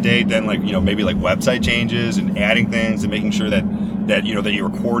was up to date, then like, maybe like website changes and adding things and making sure that you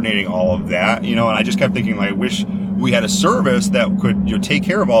were coordinating all of that, and I just kept thinking, like, I wish we had a service that could, take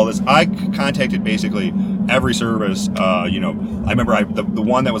care of all this. I contacted basically every service. I remember the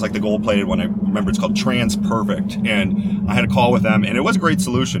one that was like the gold-plated one. I remember it's called TransPerfect, and I had a call with them, and it was a great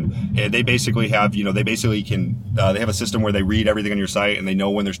solution. And they basically have, they have a system where they read everything on your site, and they know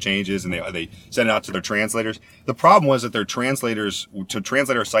when there's changes, and they send it out to their translators. The problem was that their translators, to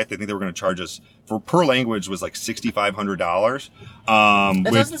translate our site, they think they were going to charge us per language was like $6,500.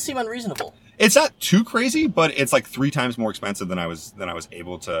 That doesn't seem unreasonable. It's not too crazy, but it's like 3 times more expensive than I was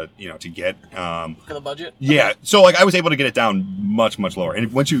able to to get for the budget. Yeah, okay. So like I was able to get it down much lower.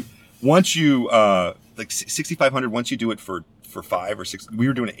 And once you like $6,500, once you do it for for 5 or 6. We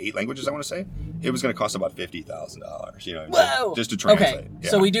were doing 8 languages, I want to say. It was going to cost about $50,000. Whoa! Just to translate. Okay, Yeah.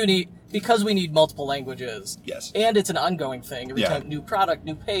 so we do need, because we need multiple languages. Yes. And it's an ongoing thing. Every time, new product,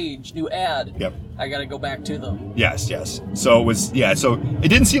 new page, new ad. Yep. I got to go back to them. Yes. So it was, so it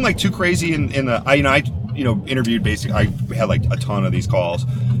didn't seem like too crazy in the, I interviewed basically, I had like a ton of these calls,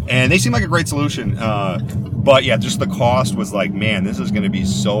 and they seemed like a great solution. But yeah, just the cost was like, man, this is going to be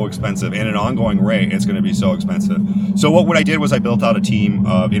so expensive, and an ongoing rate, it's going to be so expensive. So what I did was I built out a team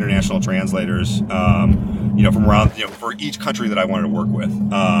of international translators, from around, for each country that I wanted to work with.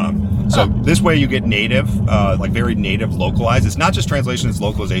 So this way you get native, like very native localized. It's not just translation, it's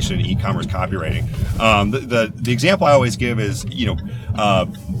localization and e-commerce copywriting. The example I always give is,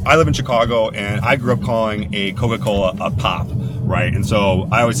 I live in Chicago, and I grew up calling a Coca-Cola a pop, right? And so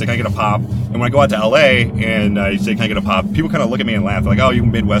I always say, can I get a pop? And when I go out to LA and I say, can I get a pop? People kind of look at me and laugh. They're like, oh, you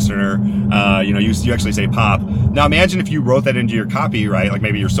Midwesterner. You actually say pop. Now imagine if you wrote that into your copy, right? Like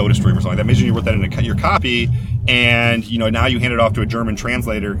maybe your Soda Stream or something like that. Imagine you wrote that into your copy, and now you hand it off to a German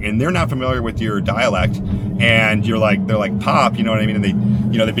translator, and they're not familiar with your dialect, and they're like pop, you know what I mean? And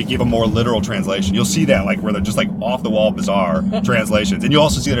they give a more literal translation. You'll see that, like, where they're just like off the wall bizarre translations, and you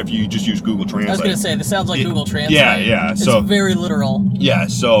also see that if you just use Google Translate. I was going to say, this sounds like Google Translate. Yeah. It's so very literal. Yeah,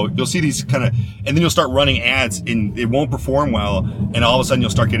 so you'll see these kind of, and then you'll start running ads, and it won't perform well, and all of a sudden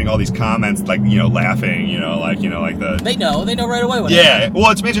you'll start getting all these comments, like laughing, like the. They know right away.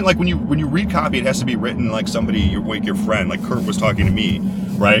 Well, it's amazing. Like when you read copy, it has to be written like somebody, your friend, like Kurt was talking to me,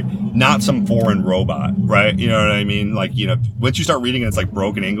 right? Not some foreign robot, right? You know what I mean? Like, once you start reading and it's like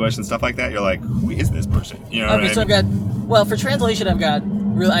broken English and stuff like that, you're like, who is this person? You know what I mean? So for translation, I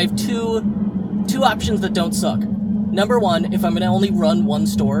have two options that don't suck. Number one, if I'm going to only run one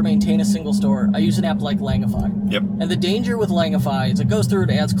store, maintain a single store, I use an app like Langify. Yep. And the danger with Langify is it goes through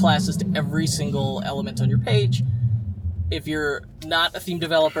and adds classes to every single element on your page. If you're not a theme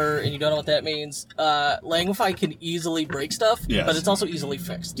developer and you don't know what that means, Langify can easily break stuff, yes. but it's also easily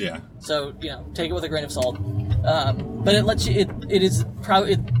fixed. Yeah. So, take it with a grain of salt. But it lets you, it is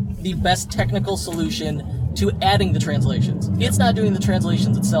probably the best technical solution to adding the translations. It's not doing the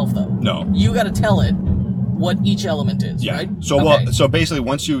translations itself, though. No. You got to tell it what each element is, right? So basically,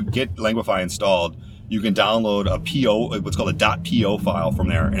 once you get Langify installed, you can download a PO, what's called a .po file from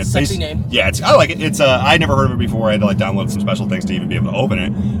there. And it's sexy name. Yeah, I like it. It's I never heard of it before. I had to download some special things to even be able to open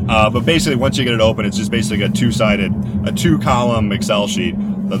it. But basically, once you get it open, it's just basically a 2-column Excel sheet.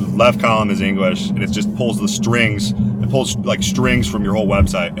 The left column is English, and it just pulls the strings. It pulls strings from your whole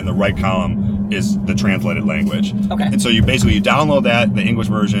website, and the right column is the translated language. Okay. And so you download that, the English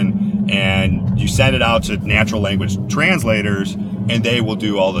version, and you send it out to natural language translators, and they will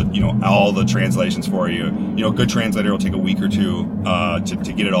do all the translations for you. Good translator will take a week or two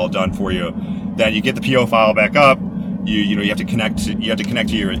to get it all done for you. Then you get the PO file back up. You have to connect to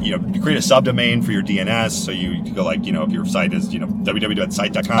your, you create a subdomain for your DNS, so you can go if your site is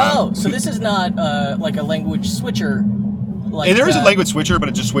www.site.com. Oh, so this is not like a language switcher. And there is a language switcher, but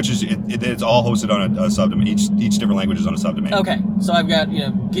it just switches. It's all hosted on a subdomain. Each different language is on a subdomain. Okay, so I've got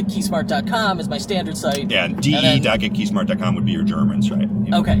getkeysmart.com is my standard site. Yeah, and de.getkeysmart.com would be your Germans, right?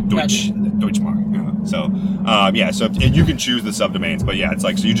 Okay, Deutschmark. So you can choose the subdomains, but yeah, it's so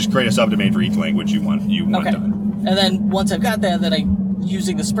you just create a subdomain for each language you want done. And then once I've got that, then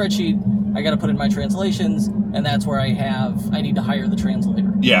using the spreadsheet, I got to put in my translations, and that's where I need to hire the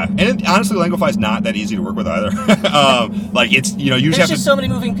translator. Yeah, and honestly, Langify is not that easy to work with either. It's you There's have just so many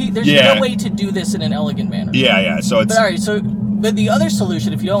moving pieces. There's no way to do this in an elegant manner. Yeah. So it's. But all right, but the other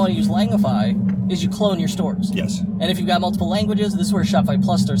solution, if you don't want to use Langify, is you clone your stores. Yes. And if you've got multiple languages, this is where Shopify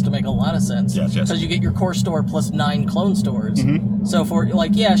Plus starts to make a lot of sense. Yes. Because you get your core store plus 9 clone stores. Mm-hmm. So for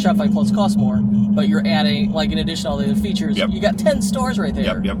Shopify Plus costs more, but you're adding in addition to all the other features, you got 10 stores right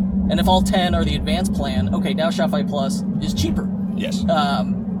there. Yep. And if all 10 are the advanced plan, okay, now Shopify Plus is cheaper. Yes.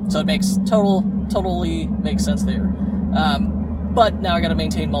 So it makes totally makes sense there. But now I got to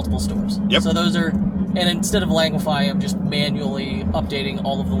maintain multiple stores. Yep. So those are, and instead of Langify, I'm just manually updating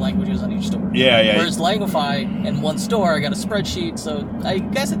all of the languages on each store. Yeah. Whereas Langify, in one store, I got a spreadsheet, so I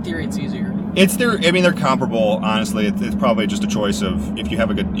guess in theory it's easier. They're comparable, honestly. It's probably just a choice of if you have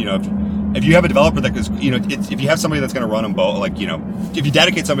a good, if you have a developer that is, if you have somebody that's going to run them both, if you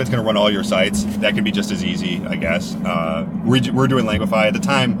dedicate somebody that's going to run all your sites, that can be just as easy, I guess. We're doing Langify. At the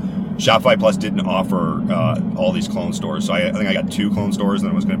time, Shopify Plus didn't offer all these clone stores, so I think I got 2 clone stores,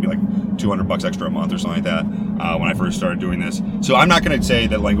 and it was going to be $200 extra a month or something like that when I first started doing this. So I'm not going to say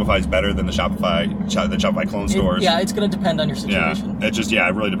that Langify is better than the Shopify clone stores. It's going to depend on your situation. Yeah,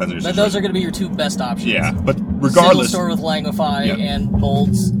 it really depends on your situation. But those are going to be your 2 best options. Yeah, but regardless, single store with Langify and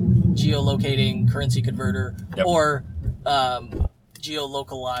Bolt's geolocating currency converter, or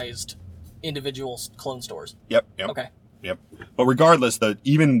geolocalized individual clone stores. Yep. Okay. Yep. But regardless,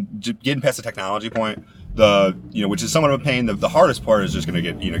 getting past the technology point, which is somewhat of a pain. The hardest part is just going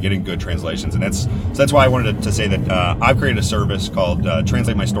to getting good translations, and that's why I wanted to say that I've created a service called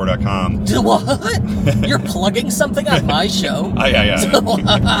TranslateMyStore.com. What? You're plugging something on my show? Yeah.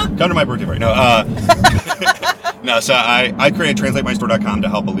 Come to my birthday party. No. No, so I created TranslateMyStore.com to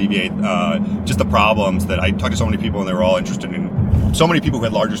help alleviate just the problems that I talked to so many people, and they were all interested in. So many people who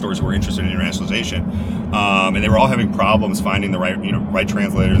had larger stores who were interested in internationalization, and they were all having problems finding the right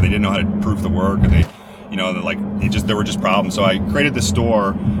translator. They didn't know how to proof the work, and there were just problems. So I created this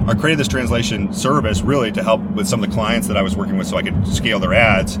translation service really to help with some of the clients that I was working with, so I could scale their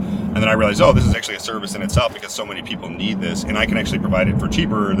ads. And then I realized, this is actually a service in itself because so many people need this, and I can actually provide it for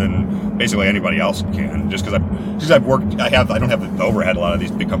cheaper than basically anybody else can. Just because I've worked, I don't have the overhead a lot of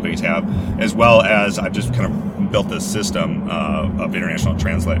these big companies have, as well as I've just kind of built this system of international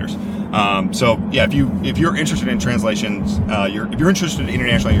translators. So yeah, if you're interested in translations, if you're interested in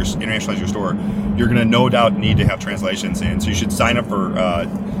internationalize your store, you're going to no doubt need to have translations, and so you should sign up for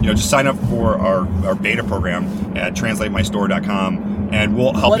just sign up for our beta program at TranslateMyStore.com. And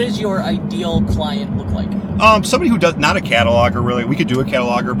we'll help. What does your ideal client look like? Somebody who does not a cataloger really. We could do a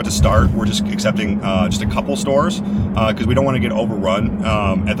cataloger, but to start, we're just accepting just a couple stores because we don't want to get overrun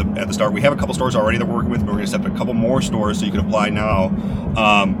at the start. We have a couple stores already that we're working with, but we're going to accept a couple more stores, so you can apply now.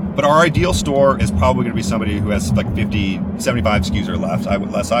 But our ideal store is probably going to be somebody who has like 50, 75 SKUs or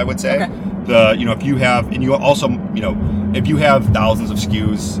less. I would say. Okay. If you have, and you also, if you have thousands of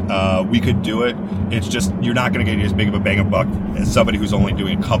SKUs, we could do it. It's just you're not going to get as big of a bang of buck as somebody who's only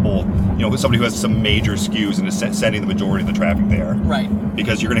doing a couple. Somebody who has some major SKUs and is sending the majority of the traffic there. Right.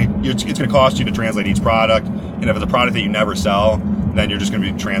 Because it's going to cost you to translate each product, and if it's a product that you never sell, then you're just going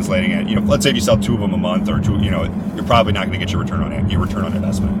to be translating it. Let's say if you sell 2 of them a month or 2, you're probably not going to get your return on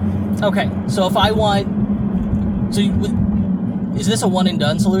investment. Okay. So if I want, is this a one and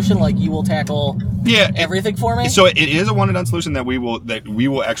done solution? Like you will tackle everything for me? So it is a one and done solution that we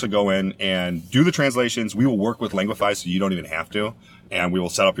will actually go in and do the translations. We will work with Languify, so you don't even have to, and we will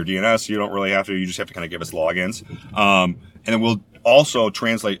set up your DNS. So you don't really have to. You just have to kind of give us logins, and then we'll also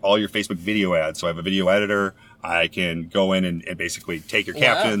translate all your Facebook video ads. So I have a video editor. I can go in and basically take your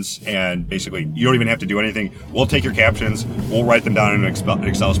captions, and basically you don't even have to do anything. We'll take your captions, we'll write them down in an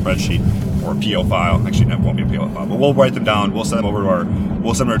Excel spreadsheet or a PO file. Actually, it won't be a PO file, but we'll write them down. We'll send them over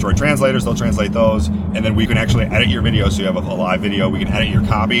to our translators. They'll translate those, and then we can actually edit your video. So you have a live video. We can edit your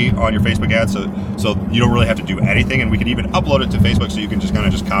copy on your Facebook ad, so you don't really have to do anything, and we can even upload it to Facebook, so you can just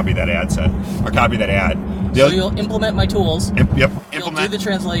kind of copy that ad set or copy that ad. So you'll implement my tools. Yep. You'll do the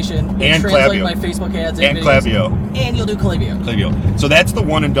translation and translate Klaviyo. my Facebook ads and videos, Klaviyo. And you'll do Klaviyo. So that's the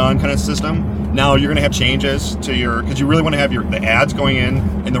one and done kind of system. Now you're going to have changes to because you really want to have the ads going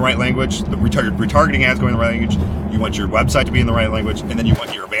in the right language, the retargeting ads going in the right language. You want your website to be in the right language, and then you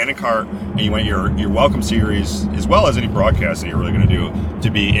want your abandoned cart, and you want your welcome series, as well as any broadcast that you're really going to do to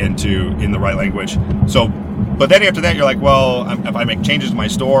be in the right language. So, but then after that, you're like, well, if I make changes to my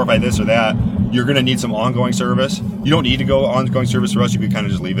store, if I this or that, you're going to need some ongoing service. You don't need to go ongoing service for us. You could kind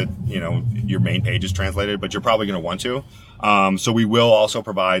of just leave it, your main page is translated, but you're probably going to want to. So we will also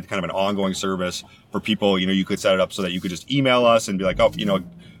provide kind of an ongoing service for people. You could set it up so that you could just email us and be like,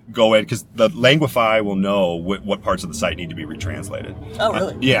 go in, because the Languify will know what parts of the site need to be retranslated. Oh,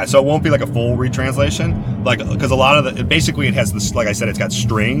 really? Yeah, so it won't be like a full retranslation, because a lot of basically it has this, like I said, it's got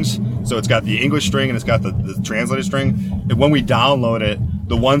strings. So it's got the English string and it's got the translated string. And when we download it,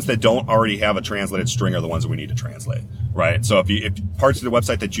 the ones that don't already have a translated string are the ones that we need to translate, right? So if parts of the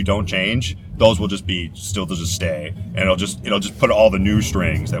website that you don't change, they'll just stay, and it'll just put all the new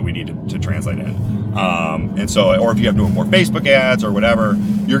strings that we need to translate in. And so, or if you have to do more Facebook ads or whatever,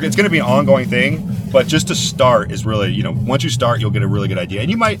 it's going to be an ongoing thing. But just to start is really, once you start, you'll get a really good idea.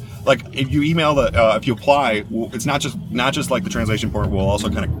 And you might, if you email if you apply, it's not just like the translation part. We'll also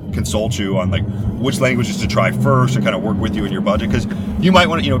kind of consult you on which languages to try first and kind of work with you in your budget. Because you might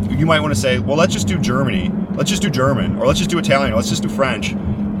want to say, well, let's just do Germany, let's just do German, or let's just do Italian, or let's just do French,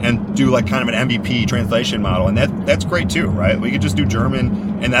 and do kind of an MVP translation model. And that's great too, right? We could just do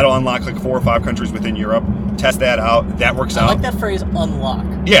German, and that'll unlock 4 or 5 countries within Europe. Test that out. That works out. I like that phrase, unlock.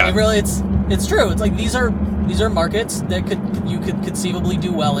 Yeah. It's true. It's like these are markets that you could conceivably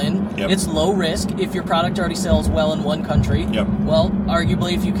do well in. Yep. It's low risk if your product already sells well in one country. Yep. Well,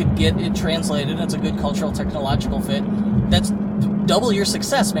 arguably, if you could get it translated, it's a good cultural technological fit. That's double your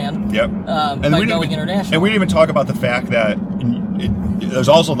success, man. Yep. By going international. And we didn't even talk about the fact that there's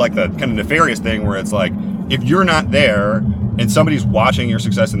also the kind of nefarious thing where it's if you're not there and somebody's watching your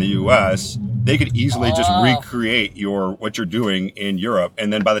success in the U.S., they could easily just recreate what you're doing in Europe,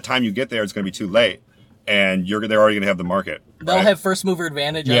 and then by the time you get there, it's going to be too late, and they're already going to have the market. They'll have first mover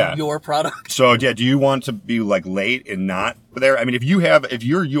advantage on your product. So yeah, do you want to be like late and not there? I mean, if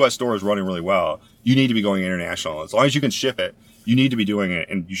your U.S. store is running really well, you need to be going international. As long as you can ship it, you need to be doing it,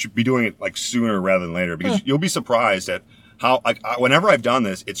 and you should be doing it like sooner rather than later, because you'll be surprised at how, like, whenever I've done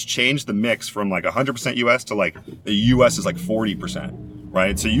this, it's changed the mix from like 100% U.S. to like the U.S. is like 40%,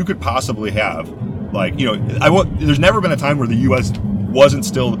 right? So you could possibly have like, there's never been a time where the U.S. wasn't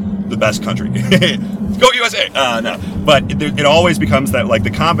still the best country. Go USA! No. But it always becomes that, like,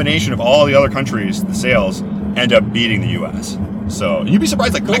 the combination of all the other countries, the sales end up beating the U.S. So you'd be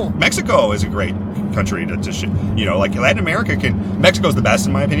surprised, like, cool. Mexico is a great country to ship. Like Latin America Mexico's the best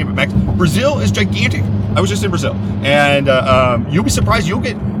in my opinion, but Brazil is gigantic. I was just in Brazil, and you'll be surprised. You'll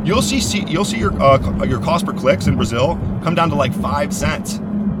see your cost per clicks in Brazil come down to like 5 cents.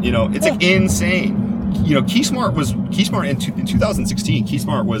 It's like insane. Keysmart in 2016,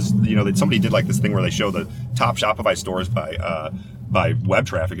 Keysmart was, that somebody did like this thing where they show the top Shopify stores by web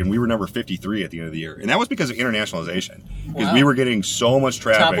traffic, and we were number 53 at the end of the year. And that was because of internationalization, because we were getting so much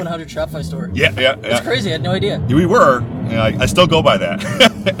traffic. Top 100 Shopify store. Yeah. That's crazy. I had no idea. We were. I still go by that,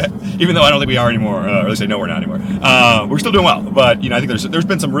 even though I don't think we are anymore. Or at least I know we're not anymore. We're still doing well, but I think there's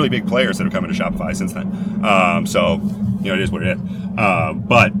been some really big players that have come into Shopify since then. So it is what it is.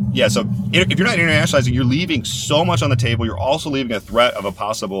 But yeah, so if you're not internationalizing, you're leaving so much on the table. You're also leaving a threat of a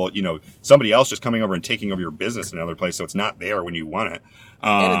possible, somebody else just coming over and taking over your business in another place, so it's not there when you want it.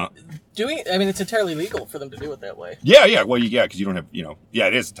 It's entirely legal for them to do it that way. Yeah. Well, because you don't have,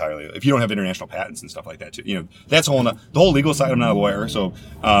 it is entirely. If you don't have international patents and stuff like that too, that's the whole legal side. I'm not a lawyer, so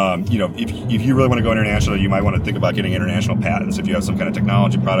if you really want to go international, you might want to think about getting international patents. If you have some kind of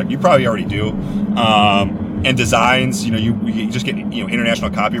technology product, you probably already do. And designs, you just get international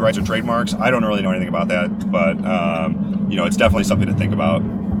copyrights or trademarks. I don't really know anything about that, but it's definitely something to think about.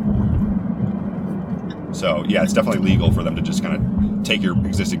 So yeah, it's definitely legal for them to just kind of take your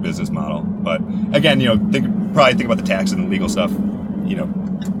existing business model. But again, probably think about the tax and legal stuff,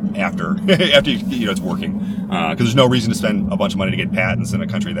 after it's working, because there's no reason to spend a bunch of money to get patents in a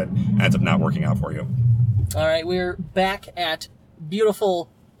country that ends up not working out for you. All right, we're back at beautiful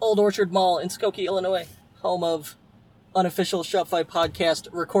Old Orchard Mall in Skokie, Illinois, home of unofficial Shopify podcast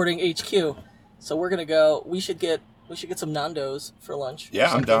recording HQ. So we're gonna go. We should get some Nando's for lunch.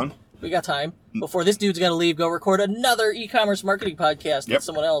 Yeah, I'm down. We got time before this dude's got to leave. Go record another e-commerce marketing podcast with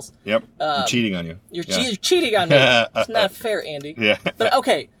someone else. Yep. I'm cheating on you. You're cheating on me. It's not fair, Andy. Yeah. But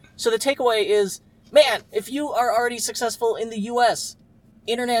okay. So the takeaway is, man, if you are already successful in the U.S.,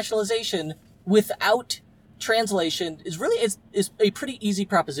 internationalization without translation is a pretty easy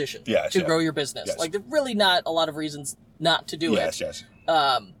proposition to grow your business. Yes. Like, there's really not a lot of reasons not to do it. Yes.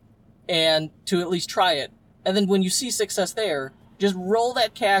 And to at least try it. And then when you see success there, just roll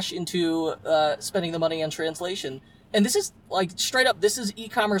that cash into spending the money on translation. And this is, like, straight up, this is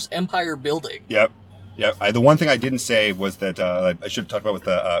e-commerce empire building. Yep. The one thing I didn't say was that I should talk about with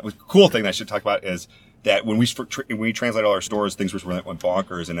the cool thing that I should talk about is that when we translate all our stores, things went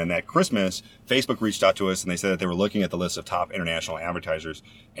bonkers. And then that Christmas, Facebook reached out to us and they said that they were looking at the list of top international advertisers,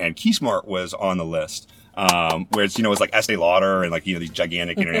 and Keysmart was on the list. Where it's, it's like Estee Lauder and like, these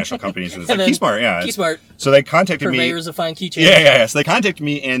gigantic international companies. And it's like Keysmart, Keysmart. So they contacted me. Purveyors of fine keychains. Yeah. So they contacted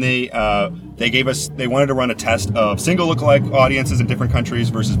me and they wanted to run a test of single lookalike audiences in different countries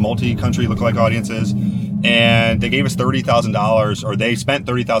versus multi-country lookalike audiences. And they gave us $30,000, or they spent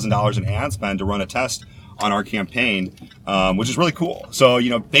 $30,000 in ad spend to run a test on our campaign, which is really cool. So,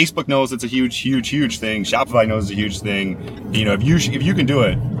 Facebook knows it's a huge, huge, huge thing. Shopify knows it's a huge thing. If you can do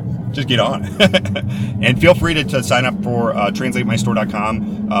it, just get on. And feel free to sign up for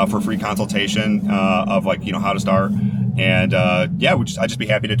translatemystore.com for free consultation of how to start. And I'd just be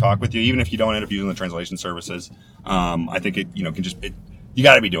happy to talk with you, even if you don't end up using the translation services. I think it can just you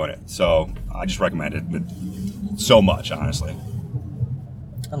got to be doing it. So I just recommend it so much, honestly.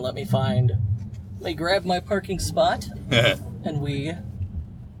 And let me grab my parking spot, and we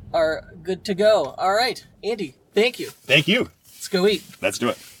are good to go. All right, Andy, thank you. Thank you. Let's go eat. Let's do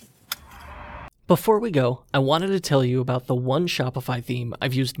it. Before we go, I wanted to tell you about the one Shopify theme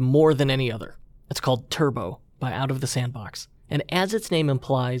I've used more than any other. It's called Turbo by Out of the Sandbox. And as its name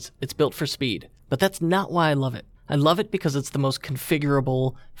implies, it's built for speed. But that's not why I love it. I love it because it's the most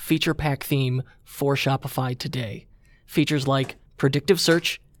configurable, feature-packed theme for Shopify today. Features like predictive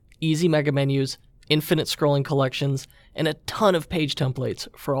search, easy mega menus, infinite scrolling collections, and a ton of page templates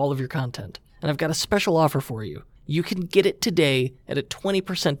for all of your content. And I've got a special offer for you. You can get it today at a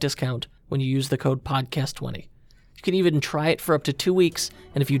 20% discount when you use the code podcast20. You can even try it for up to 2 weeks,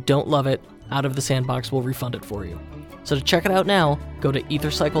 and if you don't love it, Out of the Sandbox will refund it for you. So to check it out now, go to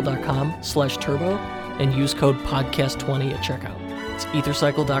ethercycle.com/turbo and use code podcast20 at checkout. It's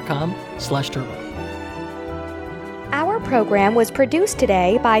ethercycle.com/turbo. Our program was produced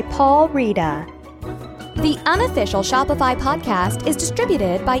today by Paul Rita. The unofficial Shopify podcast is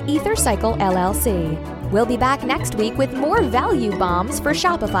distributed by EtherCycle LLC. We'll be back next week with more value bombs for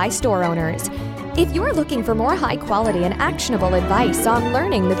Shopify store owners. If you're looking for more high-quality and actionable advice on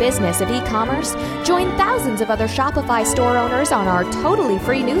learning the business of e-commerce, join thousands of other Shopify store owners on our totally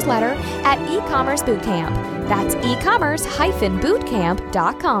free newsletter at e-commerce bootcamp. That's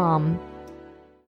ecommerce-bootcamp.com.